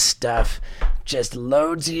scoop of this stuff just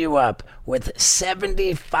loads you up with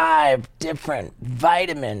 75 different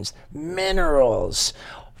vitamins, minerals,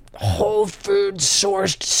 whole food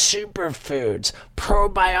sourced superfoods,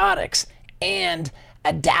 probiotics, and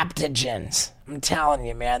adaptogens. I'm telling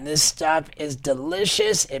you, man, this stuff is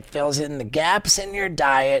delicious. It fills in the gaps in your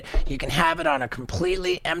diet. You can have it on a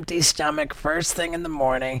completely empty stomach first thing in the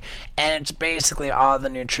morning, and it's basically all the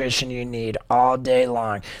nutrition you need all day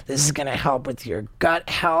long. This is going to help with your gut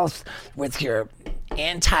health, with your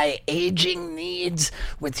anti-aging needs,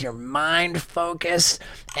 with your mind focus,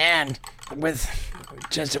 and with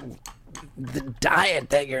just the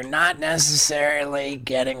diet that you're not necessarily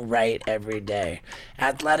getting right every day.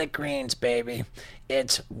 Athletic Greens, baby.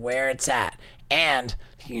 It's where it's at. And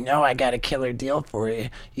you know I got a killer deal for you.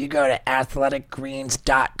 You go to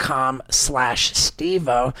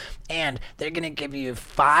athleticgreens.com/Stevo, and they're going to give you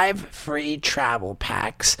 5 free travel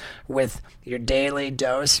packs with your daily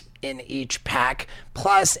dose in each pack,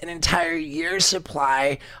 plus an entire year's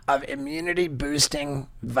supply of immunity-boosting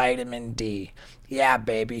vitamin D. Yeah,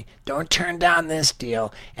 baby. Don't turn down this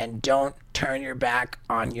deal, and don't turn your back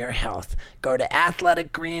on your health. Go to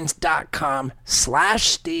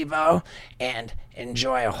athleticgreens.com/Stevo and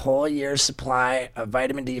enjoy a whole year's supply of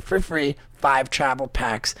vitamin D for free, 5 travel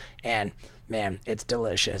packs, and man, it's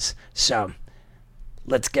delicious. So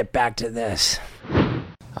let's get back to this.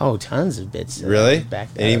 Oh, tons of bits. Really?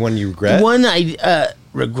 Back there. Anyone you regret? The one I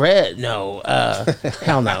regret? No.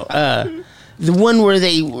 Hell no. The one where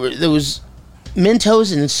there was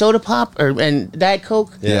Mentos and soda pop and Diet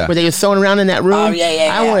Coke, Yeah. where they were thrown around in that room. Oh, yeah.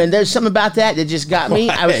 I wanted. There's something about that just got me.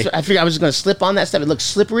 Why? I figured I was going to slip on that stuff. It looked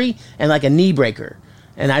slippery and like a knee breaker.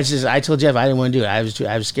 And I told Jeff I didn't want to do it.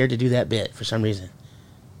 I was scared to do that bit for some reason.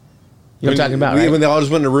 You know what I'm talking about, right? When they all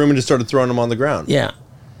just went in a room and just started throwing them on the ground. Yeah.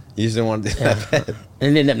 You just didn't want to do that bit.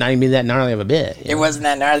 And it ended up not even being that gnarly of a bit. It wasn't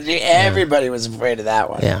that gnarly. Everybody was afraid of that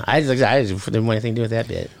one. Yeah, I just didn't want anything to do with that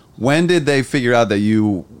bit. When did they figure out that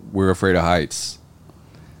you were afraid of heights?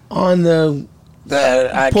 On the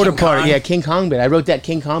Porta King Party, Kong. yeah, King Kong bit. I wrote that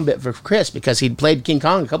King Kong bit for Chris because he'd played King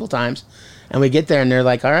Kong a couple times. And we get there and they're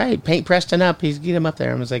like, all right, paint Preston up. Get him up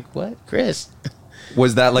there. I was like, what? Chris?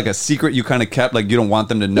 Was that like a secret you kind of kept? Like you don't want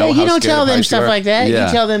them to know Yeah, how you don't scared tell of them heights you stuff are? like that. Yeah.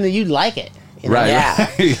 You tell them that you'd like it. You know? Right.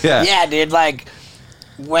 Yeah. Yeah. Yeah, dude. Like,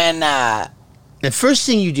 when... The first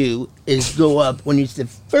thing you do is go up the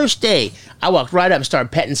first day. I walked right up and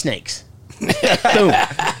started petting snakes. Boom.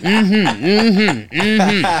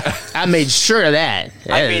 I made sure of that.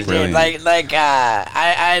 I mean, dude, brilliant.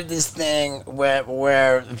 I had this thing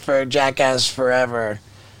where for Jackass Forever,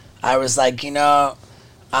 I was like, Ryan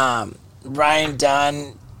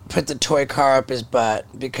Dunn put the toy car up his butt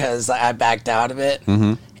because I backed out of it.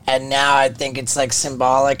 Mm-hmm. And now I think it's like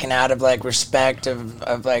symbolic and out of like respect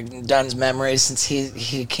of like Dunn's memory since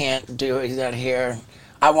he can't do it, he's not here.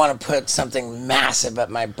 I want to put something massive up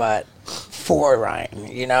my butt for Ryan,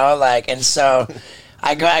 and so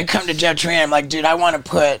I come to Jeff Tremaine, I'm like, dude, I want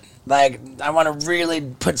to really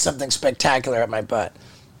put something spectacular up my butt.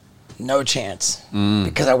 No chance.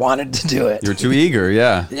 Because I wanted to do it. You're too eager,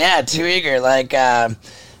 yeah. Yeah, too eager.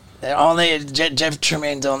 Jeff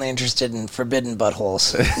Tremaine's only interested in forbidden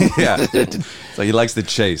buttholes. Yeah. So he likes the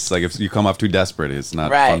chase. Like if you come off too desperate, it's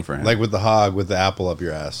not fun for him. Like with the hog with the apple up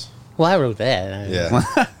your ass. Well, I wrote that. Yeah.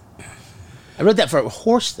 I wrote that for a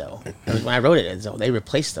horse, though. When I wrote it, they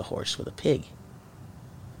replaced the horse with a pig.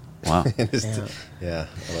 Wow. Yeah.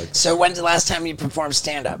 I like So when's the last time you performed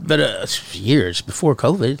stand-up? But years before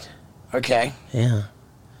COVID. Okay. Yeah.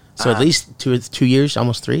 So at least 2 years,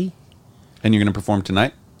 almost 3. And you're going to perform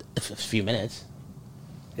tonight? A few minutes.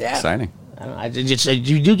 Yeah. Exciting. I don't know,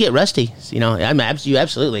 you do get rusty. You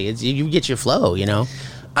absolutely. You get your flow.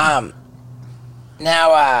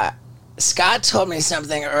 Now, Scott told me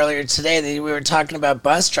something earlier today that we were talking about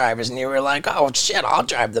bus drivers, and you were like, "Oh shit, I'll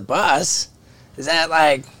drive the bus." Is that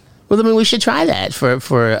like? Well, I mean, we should try that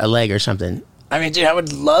for a leg or something. I mean, dude, I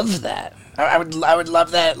would love that. I would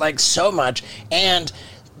love that like so much. And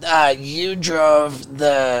you drove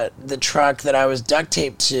the truck that I was duct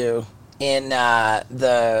taped to in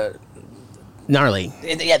the Gnarly.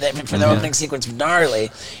 For the opening sequence of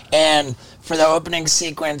Gnarly, and for the opening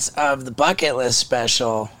sequence of the Bucket List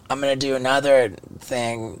special, I'm gonna do another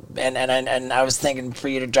thing, and I was thinking for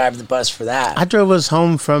you to drive the bus for that. I drove us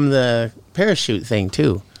home from the parachute thing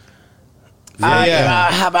too.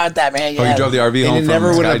 How about that, man? Oh, you drove the RV home And it from never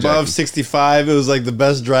went skyjacking. above 65. It was like the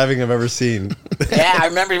best driving I've ever seen. Yeah, I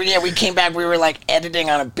remember. Yeah, we came back. We were like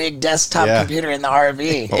editing on a big desktop computer in the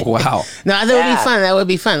RV. Oh, wow. No, that would be fun. That would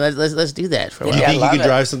be fun. Let's do that for a while. You Yeah, I think you love could it.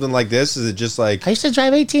 drive something like this? Is it just like I used to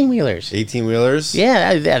drive 18-wheelers. 18-wheelers?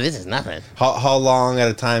 Yeah, this is nothing. How long at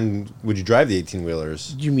a time would you drive the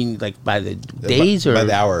 18-wheelers? You mean like by the days or by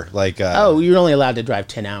the hour? Like Oh, you're only allowed to drive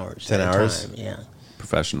 10 hours. 10 at a hours? time. Yeah.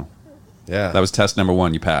 Professional. yeah. That was test number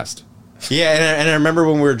 1. You passed. Yeah, and I remember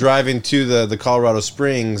when we were driving to the Colorado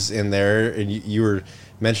Springs in there, and you were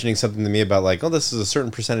mentioning something to me about like, oh, this is a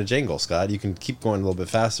certain percentage angle, Scott. You can keep going a little bit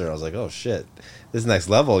faster. I was like, oh shit, this is next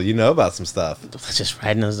level. You know about some stuff. Just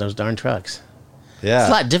riding those darn trucks. Yeah. It's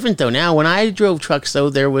a lot different though now. When I drove trucks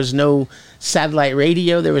though, there was no satellite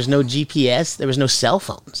radio, there was no GPS, there was no cell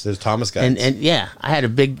phones. There's Thomas guys. And yeah, I had a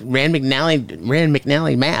big Rand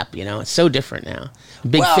McNally map. It's so different now.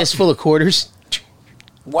 Big Well- fistful of quarters.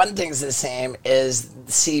 One thing's the same is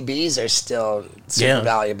CBs are still super Yeah.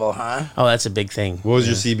 valuable, huh? Oh, that's a big thing. What was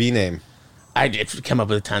your CB name? I did come up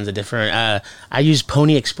with tons of different. I use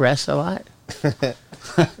Pony Express a lot,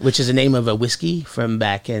 which is the name of a whiskey from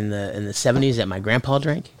back in the 70s that my grandpa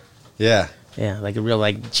drank. Yeah. Yeah, like a real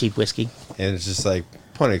like cheap whiskey. And it's just like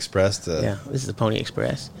Pony Express to Yeah, this is the Pony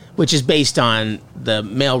Express, which is based on the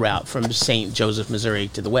mail route from St. Joseph, Missouri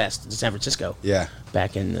to the west, to San Francisco. Yeah.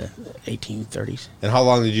 Back in the 1830s. And how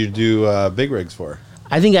long did you do big rigs for?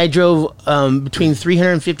 I think I drove between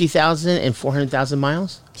 350,000 and 400,000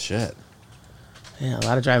 miles. Shit. Yeah, a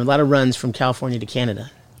lot of driving, a lot of runs from California to Canada.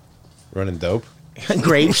 Running dope.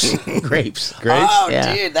 Grapes. Grapes? Oh,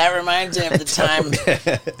 Yeah. dude, that reminds me of the time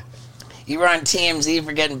you were on TMZ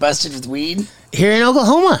for getting busted with weed Here in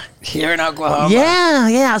Oklahoma. here in Oklahoma.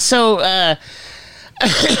 Yeah. So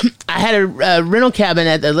I had a rental cabin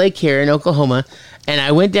at the lake here in Oklahoma, and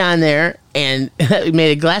I went down there and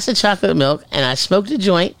made a glass of chocolate milk, and I smoked a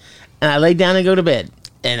joint, and I laid down and go to bed.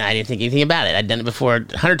 And I didn't think anything about it. I'd done it before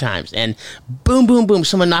 100 times. And boom, boom, boom,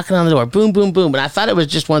 someone knocking on the door. Boom, boom, boom. And I thought it was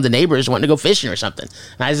just one of the neighbors wanting to go fishing or something.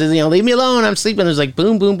 And I said, leave me alone. I'm sleeping. There's like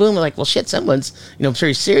boom, boom, boom. I'm like, well, shit, someone's,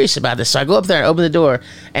 very serious about this. So I go up there, I open the door,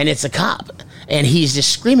 and it's a cop. And he's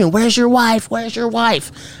just screaming, where's your wife? Where's your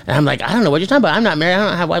wife? And I'm like, I don't know what you're talking about. I'm not married. I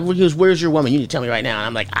don't have a wife. He goes, where's your woman? You need to tell me right now. And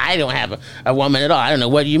I'm like, I don't have a woman at all. I don't know.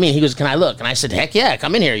 What do you mean? He goes, can I look? And I said, heck yeah,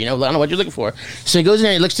 come in here. I don't know what you're looking for. So he goes in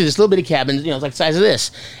there and he looks through this little bitty cabin, it's like the size of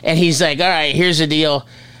this. And he's like, all right, here's the deal.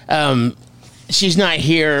 She's not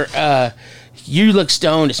here. You look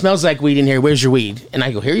stoned. It smells like weed in here. Where's your weed? And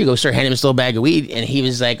I go, here you go, sir. Hand him this little bag of weed. And he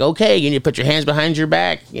was like, okay, you need to put your hands behind your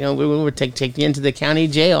back. We would take you into the county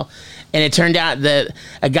jail. And it turned out that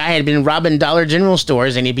a guy had been robbing Dollar General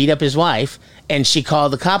stores, and he beat up his wife, and she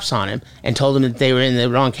called the cops on him and told them that they were in the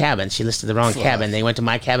wrong cabin. She listed the wrong cabin. They went to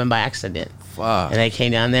my cabin by accident. Fuck. And they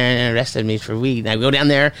came down there and arrested me for weed. And I go down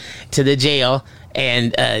there to the jail,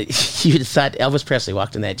 and you would have thought Elvis Presley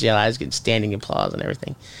walked in that jail. I was getting standing applause and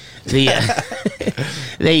everything.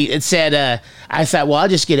 They said, I thought, well, I'll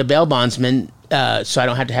just get a bail bondsman so I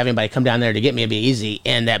don't have to have anybody come down there to get me. It'd be easy.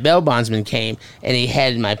 And that bail bondsman came, and he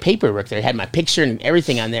had my paperwork there. He had my picture and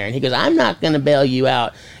everything on there. And he goes, I'm not going to bail you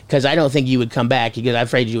out because I don't think you would come back. He goes, I'm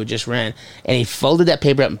afraid you would just run. And he folded that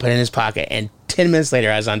paper up and put it in his pocket. And 10 minutes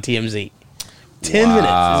later, I was on TMZ. 10 minutes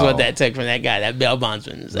is what that took from that guy, that bail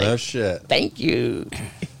bondsman. Like, no shit. Thank you.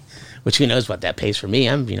 Which who knows what that pays for me.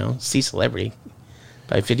 I'm, C celebrity.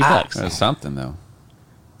 Probably $50. That's something, though.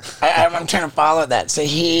 I'm trying to follow that. So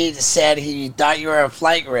he said he thought you were a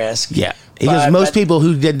flight risk. Yeah. Because most people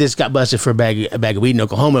who did this got busted for a bag of weed in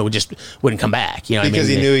Oklahoma wouldn't come back. Because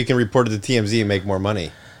he knew he can report it to TMZ and make more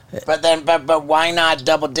money. But why not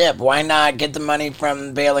double dip? Why not get the money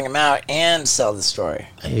from bailing him out and sell the story?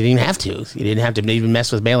 You didn't have to. You didn't have to even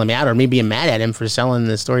mess with bailing him out or me being mad at him for selling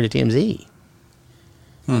the story to TMZ.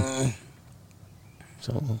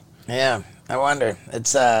 So yeah, I wonder.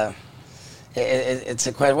 It's a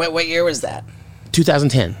question. What year was that?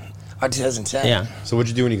 2010. Oh, 2010. Yeah. So what'd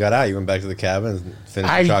you do when you got out? You went back to the cabin and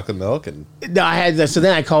finished the chocolate milk? No, so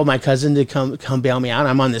then I called my cousin to come bail me out.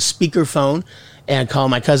 I'm on the speakerphone and I called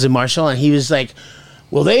my cousin Marshall, and he was like,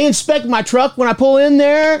 will they inspect my truck when I pull in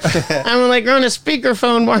there? I'm like, you're on a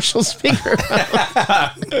speakerphone, Marshall,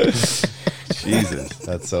 speakerphone. Jesus.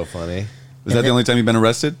 That's so funny. Was that the only time you've been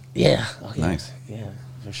arrested? Yeah. Oh, yeah. Nice. Yeah,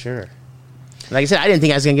 for sure. Like I said, I didn't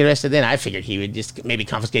think I was going to get arrested then. I figured he would just maybe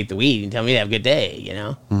confiscate the weed and tell me to have a good day,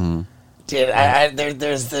 Mm-hmm. Dude,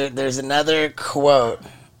 there's another quote,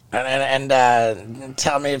 and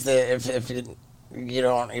tell me if you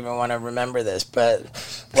don't even want to remember this, but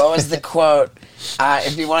what was the quote?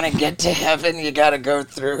 If you want to get to heaven, you got to go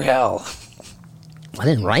through hell. I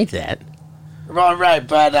didn't write that. Well, right,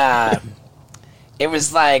 but it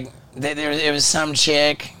was like it was some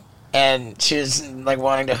chick, and she was like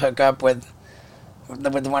wanting to hook up with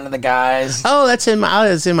one of the guys. Oh, that's in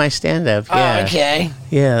my stand-up. Yeah. Oh, okay.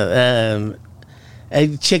 Yeah.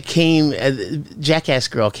 A chick came, a jackass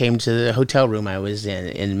girl came to the hotel room I was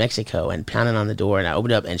in Mexico and pounded on the door, and I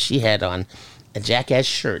opened up, and she had on a jackass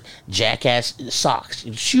shirt, jackass socks,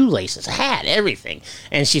 shoelaces, a hat, everything.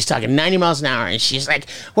 And she's talking 90 miles an hour, and she's like,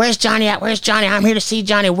 where's Johnny at? Where's Johnny? I'm here to see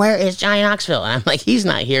Johnny. Where is Johnny Knoxville? And I'm like, he's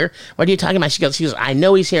not here. What are you talking about? She goes, I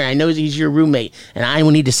know he's here. I know he's your roommate, and I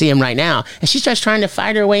will need to see him right now. And she starts trying to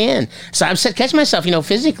fight her way in. So I'm catching myself,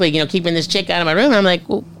 physically, keeping this chick out of my room. And I'm like,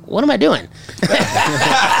 well, what am I doing?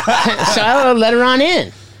 So I let her on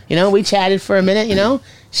in. We chatted for a minute,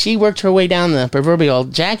 She worked her way down the proverbial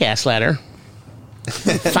jackass ladder.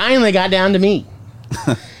 Finally got down to me.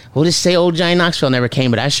 We'll just say old Johnny Knoxville never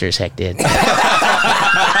came, but I sure as heck did. Yeah,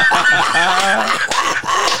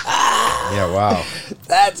 wow.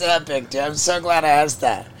 That's epic, dude. I'm so glad I asked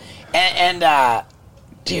that. And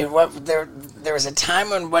dude, there was a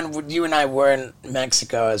time when you and I were in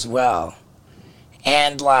Mexico as well.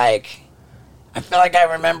 And I feel like I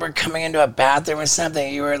remember coming into a bathroom or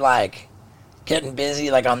something. You were getting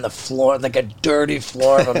busy on the floor, a dirty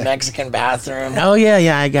floor of a Mexican bathroom. Oh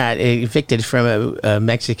yeah, I got evicted from a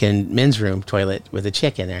Mexican men's room toilet with a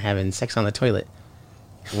chick in there having sex on the toilet.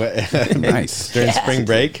 Nice. During spring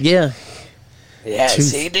break? Yeah. Yeah,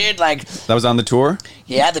 see, dude, that was on the tour?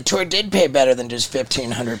 Yeah, the tour did pay better than just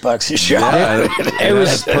 $1,500 a show. Yeah,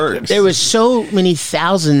 there was so many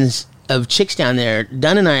thousands of chicks down there.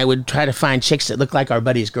 Dunn and I would try to find chicks that looked like our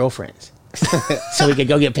buddies' girlfriends. So we could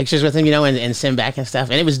go get pictures with them, and send back and stuff.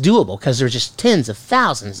 And it was doable because there were just tens of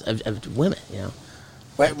thousands of women,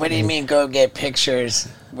 What do you mean? Go get pictures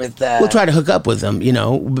with? We'll try to hook up with them,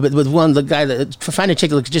 but with the guy that find a chick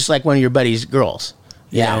that looks just like one of your buddy's girls,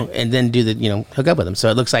 you know, and then do hook up with them. So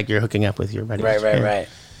it looks like you're hooking up with your buddy. Right.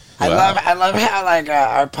 Wow. I love how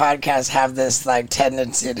our podcasts have this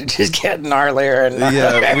tendency to just get gnarlier and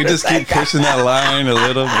gnarlier. Yeah, we just keep pushing that line a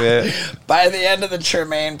little bit. By the end of the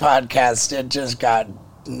Tremaine podcast, it just got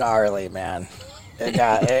gnarly, man. It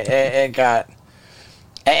got.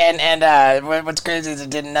 And what's crazy is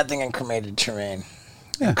it did nothing incriminated Tremaine.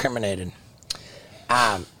 Yeah. Incriminated.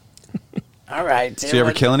 All right. Dude, so you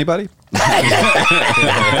ever kill anybody?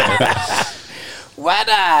 What?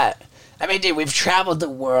 I mean, dude, we've traveled the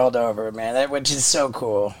world over, man, which is so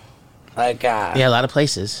cool. Yeah, a lot of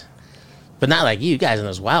places. But not like you guys and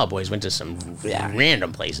those Wild Boys went to some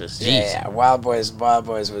random places. Jeez. Yeah, Wild Boys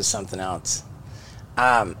was something else.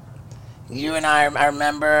 You and I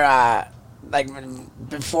remember,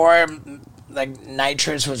 before,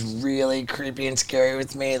 nitrous was really creepy and scary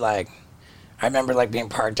with me, I remember, being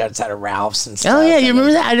parked outside of Ralph's and stuff. Oh, yeah, you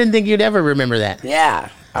remember that? I didn't think you'd ever remember that. Yeah.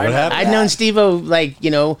 I'd known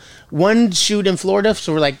Steve-O, one shoot in Florida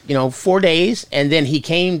for 4 days, and then he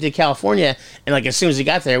came to California, and as soon as he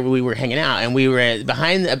got there, we were hanging out, and we were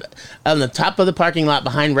on the top of the parking lot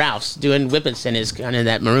behind Ralph's doing whippets in his kind of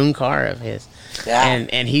that maroon car of his. Yeah.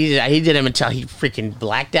 And he did him until he freaking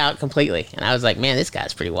blacked out completely, and I was like, man, this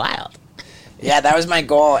guy's pretty wild. Yeah, that was my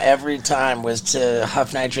goal every time, was to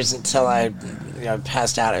huff nitrous until I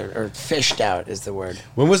passed out or fished out is the word.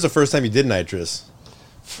 When was the first time you did nitrous?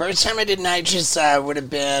 First time I did nitrous would have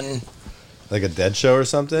been... Like a dead show or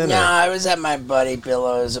something? No, I was at my buddy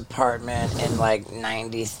Billow's apartment in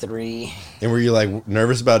 93. And were you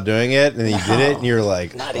nervous about doing it? And then you did it and you were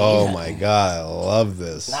like, oh my God, I love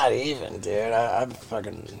this. Not even, dude. I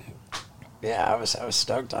fucking... Yeah, I was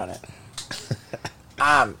stoked on it.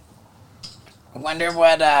 I wonder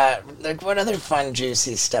what other fun,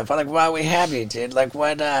 juicy stuff. While we have you, dude,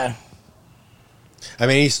 what... I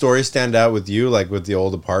mean, any stories stand out with you, with the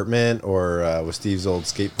old apartment or with Steve's old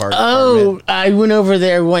skate park apartment? I went over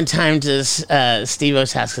there one time to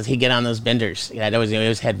Steve-O's house because he'd get on those benders. He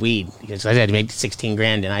always had weed because I had to make $16,000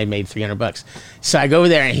 and I made $300. So I go over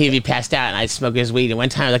there and he'd be passed out and I'd smoke his weed. And one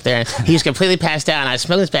time I looked there and he was completely passed out and I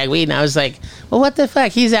smoked this bag of weed and I was like, well, what the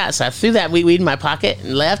fuck? He's out. So I threw that weed in my pocket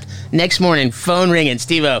and left. Next morning, phone ringing,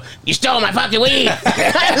 Steve-O, you stole my fucking weed.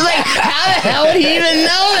 I was like, how the hell would he even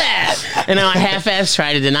know that? And I half-assed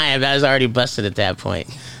tried to deny it, but I was already busted at that point.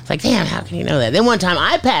 It's like, damn, how can you know that? Then one time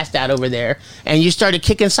I passed out over there and you started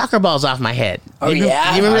kicking soccer balls off my head. Oh,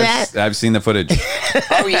 yeah? You remember that? I've seen the footage.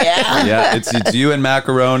 Oh, yeah? Yeah, it's you and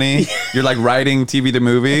Macaroni. You're writing TV the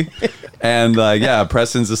movie. And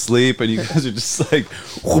Preston's asleep and you guys are just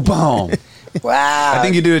boom. Wow. I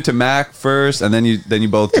think you do it to Mac first and then you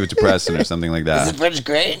both do it to Preston or something like that. Is the footage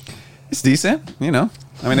great? It's decent, I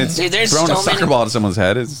mean, it's throwing a soccer ball at someone's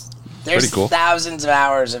head. There's pretty cool. Thousands of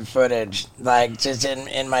hours of footage, just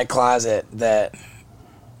in my closet that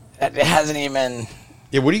it hasn't even.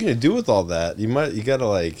 Yeah, what are you gonna do with all that? You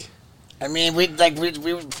gotta I mean, we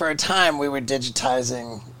for a time we were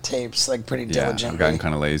digitizing tapes pretty diligently. I've gotten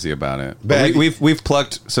kind of lazy about it. But we've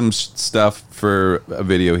plucked some stuff for a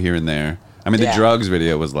video here and there. I mean, the drugs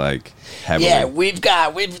video was heavily. Yeah, and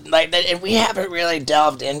we haven't really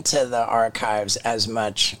delved into the archives as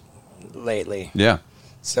much lately. Yeah.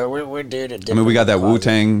 So we're due to. I mean, we got that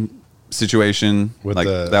Wu-Tang situation. With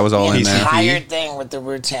that was all in there. The entire thing with the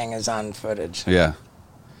Wu-Tang is on footage. Yeah.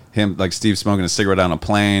 Him, Steve smoking a cigarette on a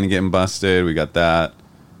plane, getting busted. We got that.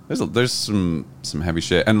 There's some heavy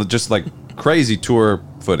shit. And just crazy tour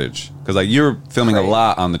footage. Because you're filming a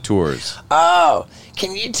lot on the tours. Oh,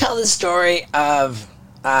 can you tell the story of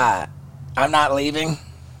I'm Not Leaving?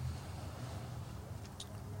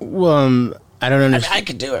 Well, I don't understand. I mean, I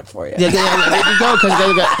could do it for you.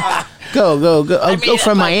 Go. Go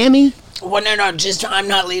from Miami? Well, no, just I'm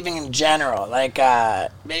Not Leaving in general.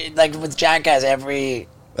 With Jackass, every...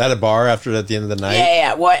 At a bar at the end of the night?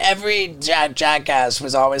 Yeah. Well, every Jackass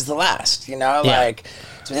was always the last, Yeah.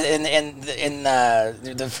 In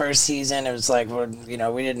the first season, it was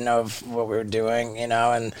we didn't know what we were doing, and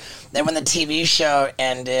then when the TV show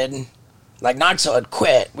ended, Knoxville had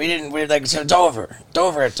quit. So it's over.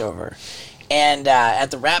 It's over. And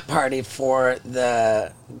at the rap party for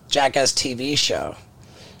the Jackass TV show,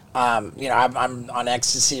 I'm on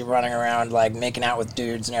ecstasy, running around making out with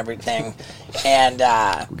dudes and everything, and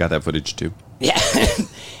we got that footage too. Yeah,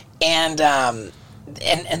 and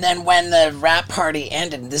then when the rap party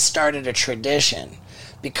ended, this started a tradition,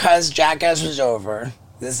 because Jackass was over.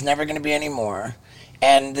 There's never going to be any more,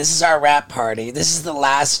 and this is our rap party. This is the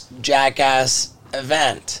last Jackass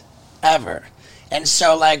event ever. And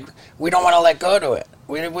so, like, we don't want to let go to it.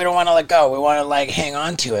 We don't want to let go. We want to, like, hang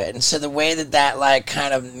on to it. And so the way that, like,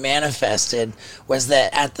 kind of manifested was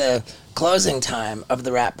that at the closing time of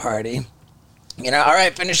the rap party, all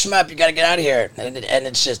right, finish them up. You got to get out of here. And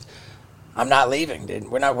it's just, I'm not leaving,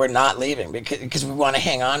 dude. We're not leaving because we want to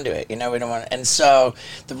hang on to it. We don't want to. And so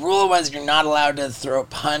the rule was you're not allowed to throw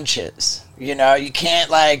punches. You can't,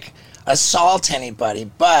 like, assault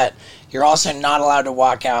anybody, but you're also not allowed to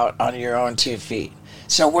walk out on your own 2 feet.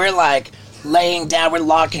 So we're, like, laying down, we're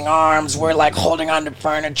locking arms, we're, like, holding on to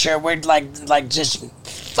furniture, we're, like just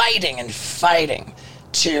fighting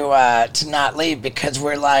to not leave because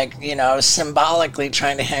we're, like, symbolically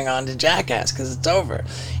trying to hang on to Jackass because it's over.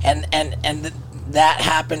 And that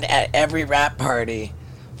happened at every rap party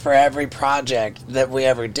for every project that we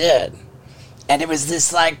ever did. And it was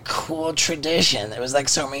this, like, cool tradition. It was, like,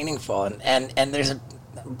 so meaningful. And there's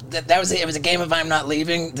it was a game of I'm Not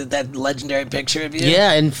Leaving, that legendary picture of you.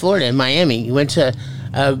 Yeah, in Florida, in Miami. We went to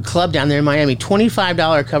a club down there in Miami,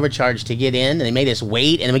 $25 cover charge to get in, and they made us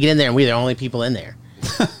wait, and we get in there, and we're the only people in there.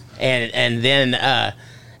 and then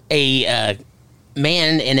a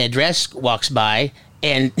man in a dress walks by,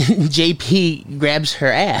 and JP grabs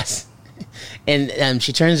her ass. And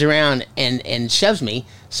she turns around and shoves me.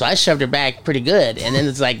 So I shoved her back pretty good. And then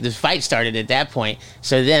it's like the fight started at that point.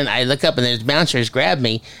 So then I look up and there's bouncers grab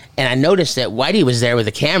me. And I noticed that Whitey was there with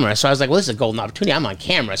a camera. So I was like, well, this is a golden opportunity. I'm on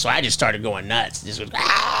camera. So I just started going nuts. Just was,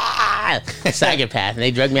 psychopath. And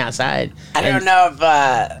they dragged me outside. I don't know if...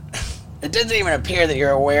 it doesn't even appear that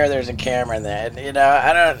you're aware there's a camera in there.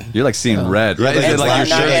 I don't... You're like seeing red, right? Is it like your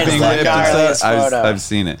shirt's being ripped and stuff? I've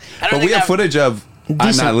seen it. But we have footage of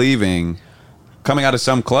I'm Not Leaving coming out of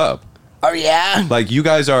some club. Oh, yeah? Like, you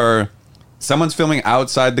guys are... Someone's filming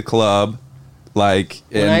outside the club, like...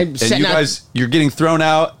 And you guys... You're getting thrown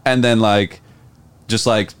out, and then, like... Just,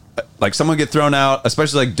 like someone get thrown out,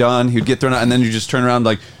 especially, like, Dunn, he'd get thrown out, and then you just turn around,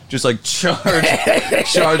 like... Just, like, charge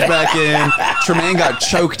back in. Tremaine got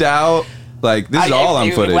choked out. Like, this is all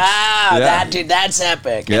on footage. Wow, that's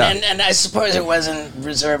epic. Yeah. And I suppose it wasn't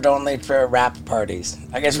reserved only for rap parties.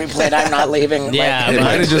 I guess we played I'm Not Leaving. Yeah, it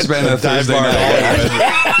might have just been a Thursday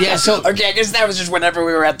night. Yeah, so... Okay, I guess that was just whenever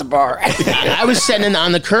we were at the bar. I was sitting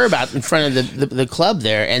on the curb out in front of the club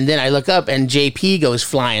there, and then I look up, and JP goes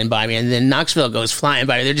flying by me, and then Knoxville goes flying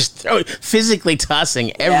by me. They're just physically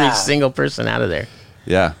tossing every single person out of there.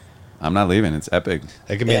 Yeah, I'm Not Leaving. It's epic.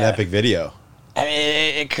 That could be an epic video. I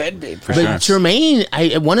mean, it could be. But Tremaine,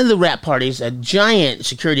 at one of the rap parties, a giant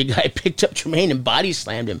security guy picked up Tremaine and body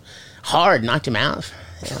slammed him hard, knocked him out.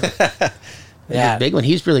 Yeah, big one.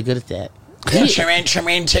 He's really good at that.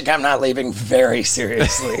 Tremaine took I'm Not Leaving very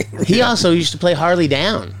seriously. He also used to play Harley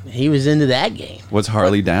Down. He was into that game. What's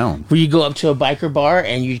Harley Down? Where you go up to a biker bar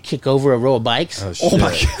and you kick over a row of bikes. Oh, shit. Oh my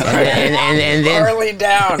God. And then Harley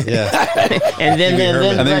Down. Yeah. and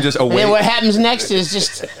then just and then what happens next is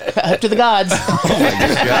just up to the gods. Oh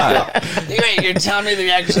my God. Wait, you're telling me that you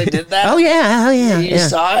actually did that? Oh yeah. You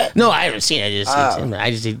saw it? No, I haven't seen it.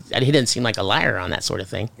 He didn't seem like a liar on that sort of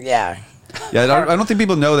thing. Yeah. Yeah, I don't think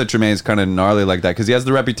people know that Tremaine's kind of gnarly like that because he has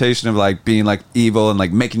the reputation of like being like evil and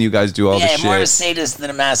like making you guys do all this shit. Yeah, more of a sadist than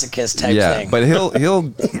a masochist type thing. Yeah, but he'll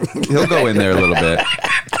go in there a little bit.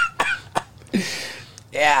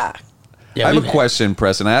 Yeah. I have a question,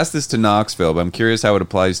 Preston. I asked this to Knoxville, but I'm curious how it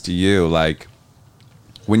applies to you. Like,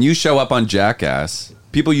 when you show up on Jackass,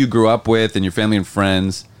 people you grew up with and your family and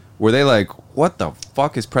friends, were they like, what the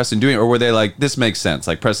fuck is Preston doing? Or were they like, this makes sense?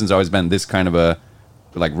 Like, Preston's always been this kind of a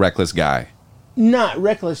like reckless guy. Not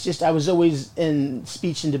reckless, just I was always in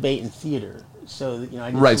speech and debate and theater. So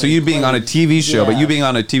right. So you being on a TV show, but you being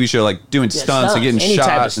on a TV show like doing stunts and getting any shot.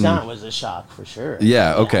 Any type of stunt was a shock for sure.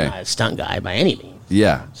 Yeah. Okay. I'm not a stunt guy by any means.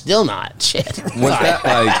 Yeah. Still not. Shit. Was that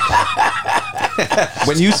like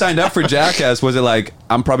when you signed up for Jackass? Was it like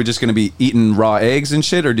I'm probably just going to be eating raw eggs and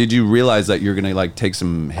shit, or did you realize that you're going to like take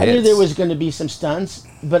some hits? I knew there was going to be some stunts,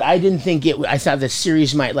 but I didn't think it. I thought the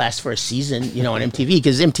series might last for a season, on MTV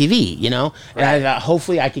because MTV, and I thought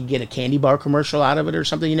hopefully I could get a candy bar commercial out of it or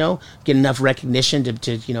something, get enough recognition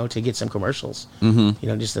to get some commercials.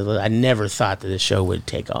 Mm-hmm. I never thought that the show would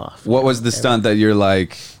take off. What was the stunt that you're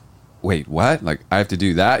like? Wait, what? Like, I have to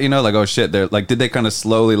do that? Like, oh shit, they're like, did they kind of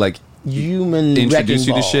slowly like human introduce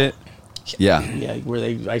you to ball. shit? Yeah. Yeah,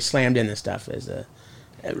 where I slammed in the stuff as a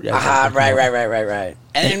right.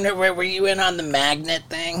 And then were you in on the magnet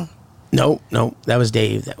thing? No, that was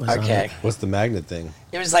Dave. That was okay. What's the magnet thing?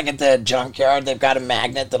 It was like at the junkyard. They've got a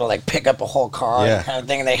magnet that'll like pick up a whole car kind of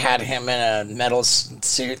thing. They had him in a metal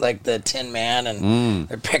suit like the Tin Man, and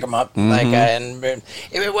they pick him up and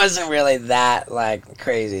it wasn't really that like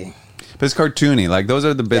crazy. But it's cartoony. Like those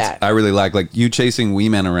are the bits I really like. Like you chasing Wee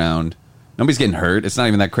Man around. Nobody's getting hurt. It's not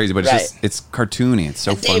even that crazy, but it's cartoony. It's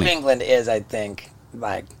so funny. Dave England is, I think,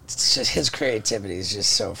 like, it's just his creativity is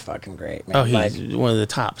just so fucking great, man. Oh, he's one of the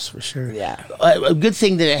tops for sure. Yeah. A good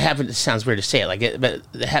thing that it happened. It sounds weird to say it, but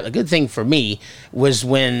a good thing for me was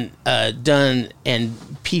when Dunn and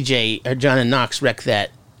PJ or John and Knox wrecked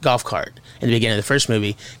that golf cart in the beginning of the first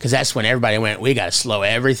movie, because that's when everybody went, we got to slow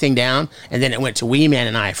everything down, and then it went to Wee Man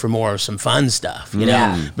and I for more of some fun stuff, you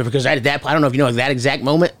know. But because right at that point, I don't know if you know, at that exact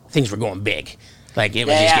moment, things were going big. Like it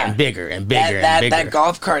was just getting bigger and bigger and bigger. That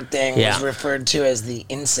golf cart thing was referred to as the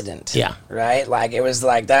incident. Yeah. Right? Like it was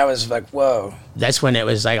like, that was like, whoa. That's when it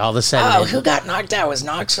was like all of a sudden. Oh, who got knocked out? Was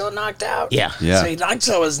Knoxville knocked out? Yeah. So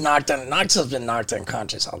Knoxville was knocked out. Knoxville's been knocked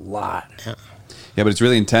unconscious a lot. Yeah, but it's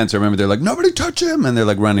really intense. I remember they're like, nobody touch him, and they're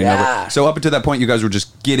like running over. So up until that point, you guys were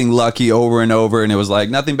just getting lucky over and over, and it was like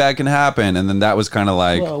nothing bad can happen. And then that was kind of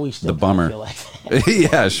like the bummer. Feel like that.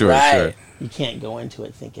 Yeah, sure. You can't go into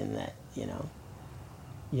it thinking that, you know,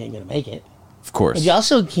 you ain't gonna make it. Of course. But you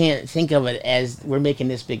also can't think of it as we're making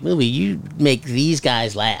this big movie. You make these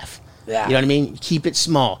guys laugh. Yeah. You know what I mean? Keep it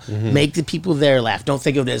small. Make the people there laugh. Don't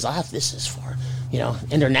think of it as, this is for, you know,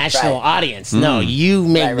 international audience. No, you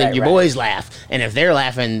make your boys laugh. And if they're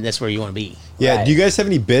laughing, that's where you want to be. Yeah. Do you guys have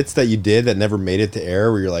any bits that you did that never made it to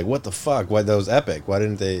air where you're like, what the fuck? Why that was epic? Why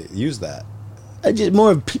didn't they use that? Just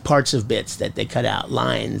more parts of bits that they cut out,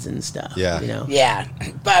 lines and stuff. Yeah. You know? Yeah.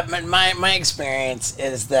 But my experience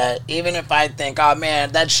is that even if I think, oh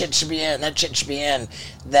man, that shit should be in,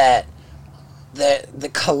 that the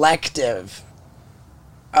collective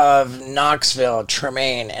of Knoxville,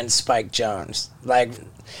 Tremaine, and Spike Jonze, like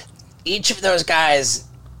each of those guys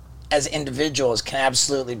as individuals can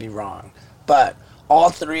absolutely be wrong, but all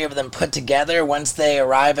three of them put together, once they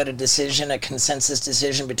arrive at a decision, a consensus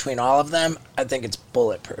decision between all of them, I think it's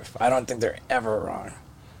bulletproof. I don't think they're ever wrong.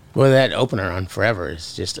 Well, that opener on Forever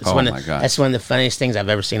is just, my God. That's one of the funniest things I've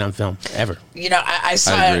ever seen on film, ever. You know, I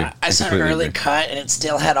saw an early cut, and it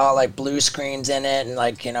still had all, like, blue screens in it, and,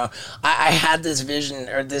 like, you know, I had this vision,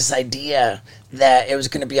 or this idea, that it was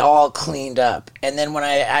going to be all cleaned up. And then when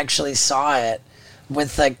I actually saw it,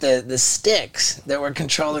 with, like, the sticks that were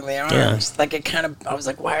controlling the arms, like, it kind of, I was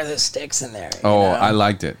like, why are there sticks in there? You know? I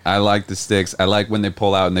liked it. I like the sticks. I like when they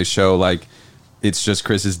pull out and they show, like, it's just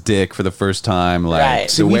Chris's dick for the first time. Like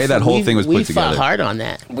the way that whole thing was put together. We fought hard on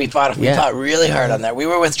that. We fought really hard on that. We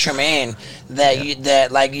were with Tremaine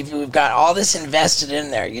we've got all this invested in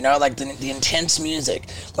there, you know, like the intense music,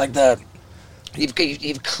 like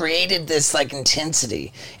you've created this like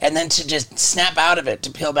intensity, and then to just snap out of it, to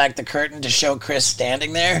peel back the curtain to show Chris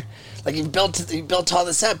standing there, like you built all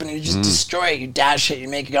this up and you just destroy it, you dash it, you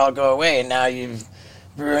make it all go away, and now you've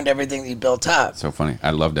ruined everything that you built up. So funny. I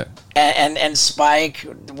loved it. And Spike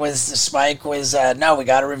was no, we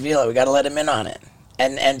got to reveal it. We got to let him in on it.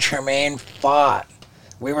 And Tremaine fought.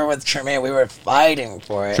 We were with Tremaine. We were fighting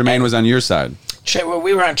for it. Tremaine was on your side.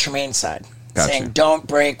 We were on Tremaine's side, saying don't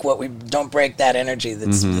break that energy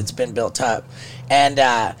that's been built up.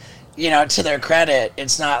 And you know, to their credit,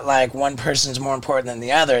 it's not like one person's more important than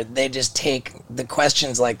the other. They just take the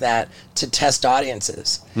questions like that to test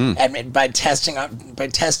audiences. And by testing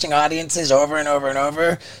audiences over and over and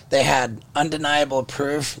over, they had undeniable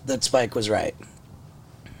proof that Spike was right.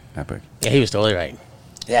 Epic. Yeah, he was totally right.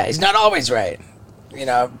 Yeah, he's not always right, you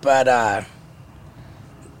know, but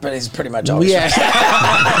he's pretty much always right.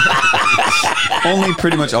 Only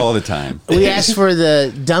pretty much all the time. We asked for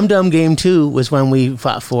the Dum Dum Game 2 was when we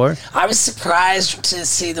fought for. I was surprised to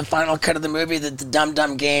see the final cut of the movie that the Dum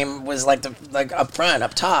Dum Game was like up front,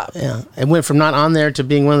 up top. Yeah, it went from not on there to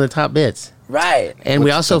being one of the top bits. Right. And we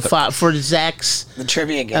also fought for Zach's the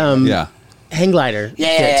trivia game. Hang glider,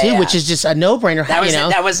 which is just a no-brainer.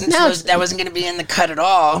 That wasn't going to be in the cut at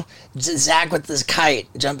all. Zach with this kite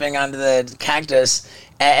jumping onto the cactus,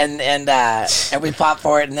 and we fought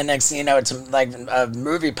for it, and the next thing you know, it's like a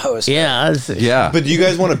movie poster. Yeah. But do you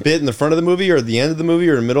guys want a bit in the front of the movie, or at the end of the movie,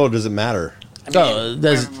 or in the middle, or does it matter? I mean,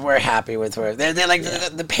 we're happy with where they're like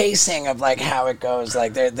the pacing of like how it goes.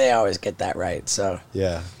 Like they always get that right. So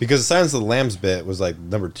yeah, because the Silence of the Lambs bit was like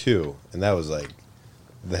number 2, and that was like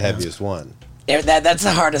the heaviest one. That's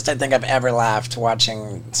the hardest I think I've ever laughed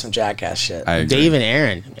watching some Jackass shit. Dave and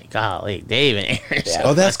Aaron. Golly, Dave and Aaron. Yeah.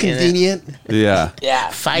 Oh, that's convenient. Yeah.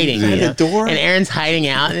 Fighting. The door? And Aaron's hiding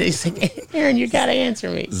out. And he's like, Aaron, you got to answer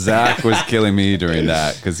me. Zach was killing me during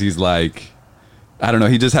that because he's like, I don't know.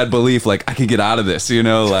 He just had belief, like I can get out of this, you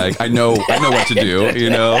know. Like I know what to do,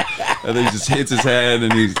 you know. And then he just hits his head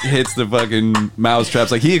and he hits the fucking mouse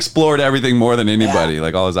traps. Like he explored everything more than anybody,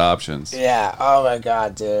 like all his options. Yeah. Oh my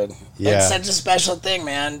god, dude. Yeah. It's such a special thing,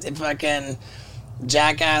 man. It fucking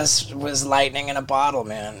Jackass was lightning in a bottle,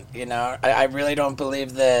 man. You know, I really don't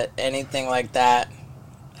believe that anything like that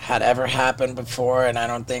had ever happened before, and I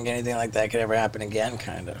don't think anything like that could ever happen again,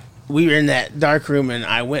 kind of. We were in that dark room, and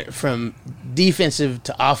I went from defensive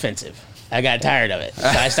to offensive. I got tired of it, so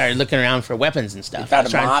I started looking around for weapons and stuff. You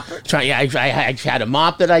found a mop? I had a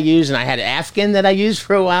mop that I used, and I had an Afghan that I used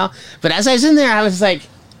for a while. But as I was in there, I was like,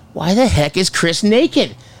 why the heck is Chris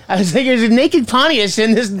naked? I was like, there's a naked Pontius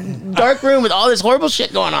in this dark room with all this horrible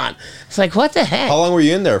shit going on. It's like, what the heck? How long were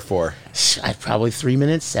you in there for? Probably 3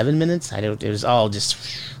 minutes, 7 minutes. It was all just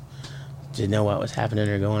didn't know what was happening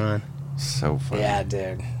or going on. So funny. Yeah,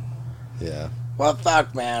 dude. Yeah. Well,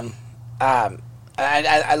 fuck, man.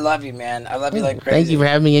 I love you, man. I love you like crazy. Thank you for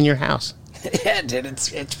having me in your house. Yeah, dude,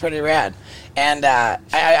 it's pretty rad. And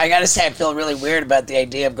I gotta say, I feel really weird about the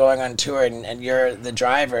idea of going on tour and you're the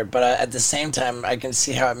driver, but at the same time, I can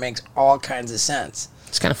see how it makes all kinds of sense.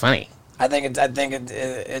 It's kind of funny. I think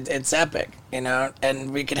it's epic, you know.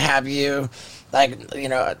 And we could have you, like, you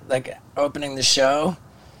know, like opening the show.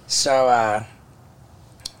 So,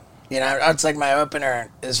 you know, it's like my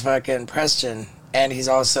opener is fucking Preston, and he's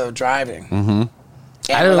also driving. Mm-hmm.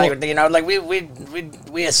 I don't like, you know, like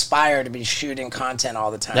we aspire to be shooting content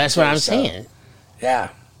all the time. That's what I'm saying. Yeah.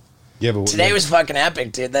 Yeah, but Today was fucking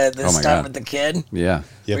epic, dude. The Oh my stunt God. with the kid. Yeah.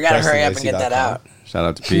 We gotta hurry up and get that out. Shout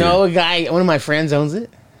out to Peter. No, a guy, one of my friends owns it.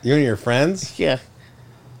 You and your friends? Yeah.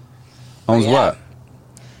 Owns Yeah. what?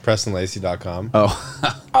 PrestonLacy.com. Oh.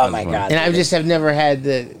 Oh my God. And I dude. just have never had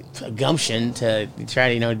the gumption to try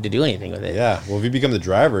to, you know, to do anything with it. Yeah. Well, if you become the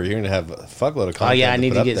driver, you're going to have a fuckload of content. Oh, yeah, I need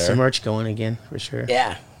put to up get there. some merch going again, for sure.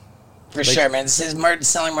 Yeah. For sure, man. This is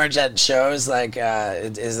selling merch at shows, like,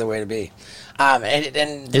 it is the way to be. And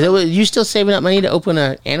Is you still saving up money to open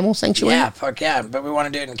an animal sanctuary? yeah, fuck yeah. But we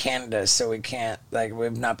want to do it in Canada, so we can't, like,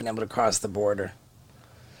 we've not been able to cross the border.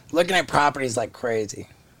 Looking at properties like crazy,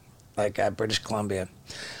 like British Columbia.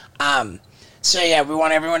 So yeah, we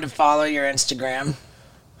want everyone to follow your Instagram.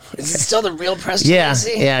 Is it still the real Preston Yeah,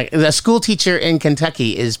 Lacy? yeah. The school teacher in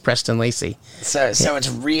Kentucky is Preston Lacy. So it's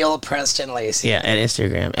real Preston Lacy. Yeah, at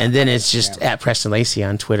Instagram. And then it's just at Preston Lacy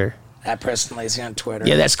on Twitter. At Preston Lacy on Twitter.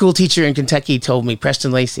 Yeah, that school teacher in Kentucky told me,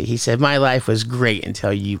 Preston Lacy, he said, my life was great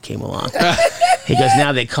until you came along. He goes,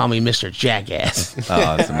 now they call me Mr. Jackass.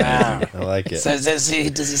 Oh, that's amazing. Wow. I like it. So does he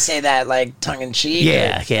say that like tongue in cheek?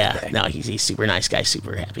 Yeah, yeah. Okay. No, he's super nice guy,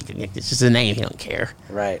 super happy. It's just a name. He don't care.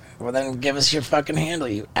 Right. Well, then give us your fucking handle,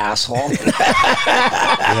 you asshole.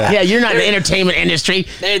 Yeah, you're not in the entertainment industry.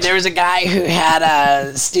 There was a guy who had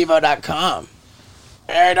Stevo.com.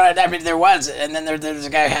 No, I mean, there was. And then there was a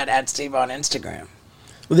guy who had @Stevo on Instagram.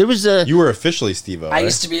 Well, there was a... You were officially Steve-O, I right?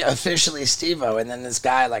 used to be officially Stevo, and then this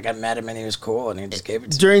guy, like, I met him and he was cool, and he just gave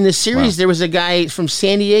it to me. During the series, there was a guy from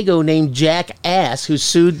San Diego named Jack Ass who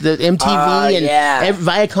sued the MTV and yeah.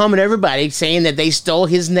 Viacom and everybody, saying that they stole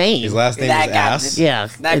his name. His last name That is guy Ass. did- Yeah.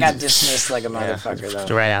 That got dismissed like a motherfucker,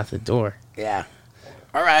 though. Right out the door. Yeah.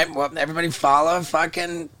 All right. Well, everybody follow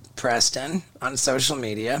fucking Preston on social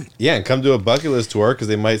media. Yeah, and come to a bucket list tour because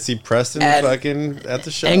they might see Preston And- fucking at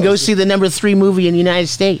the show. And go see the #3 movie in the United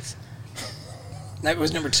States. That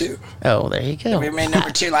was number 2. Oh, there you go. We made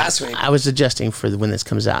number 2 last week. I was adjusting for when this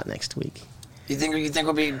comes out next week. You think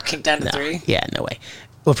we'll be kicked down to No. 3? Yeah, no way.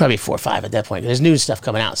 We'll probably 4 or 5 at that point. There's new stuff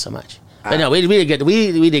coming out so much. But no, we did good.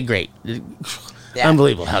 We did great. Yeah.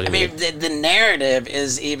 Unbelievable how good I we mean, did. the narrative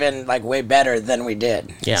is even like way better than we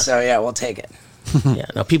did. Yeah. So yeah, we'll take it. Yeah,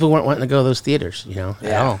 no, people weren't wanting to go to those theaters, you know, at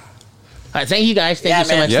Yeah. all. All right, thank you guys. Thank Yeah, you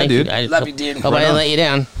so man. much. Yeah, Thank dude. you. I Love you, dude. Hope I didn't let you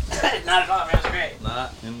down. Not at all, man. It was great.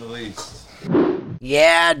 Not in the least.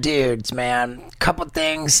 Yeah, dudes, man. Couple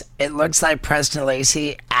things. It looks like Preston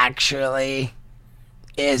Lacy actually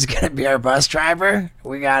is going to be our bus driver.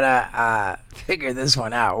 We got to figure this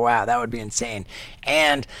one out. Wow, that would be insane.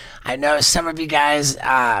 And I know some of you guys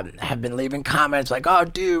have been leaving comments like, oh,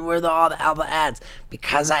 dude, where are all the Alba ads?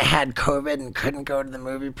 Because I had COVID and couldn't go to the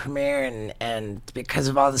movie premiere and because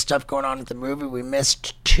of all the stuff going on at the movie, we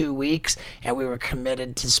missed 2 weeks and we were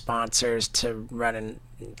committed to sponsors to running.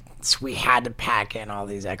 So we had to pack in all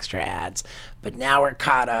these extra ads. But now we're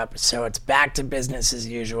caught up, so it's back to business as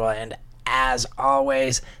usual. And as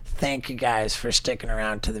always, thank you guys for sticking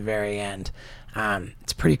around to the very end.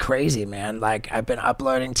 It's pretty crazy, man. Like, I've been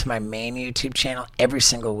uploading to my main YouTube channel every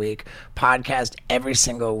single week, podcast every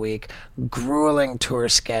single week, grueling tour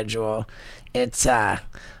schedule. It's a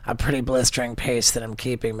pretty blistering pace that I'm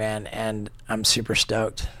keeping, man, and I'm super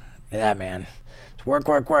stoked. Yeah, man. Work,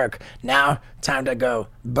 work, work. Now, time to go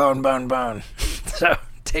bone, bone, bone. So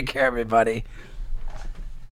take care, everybody.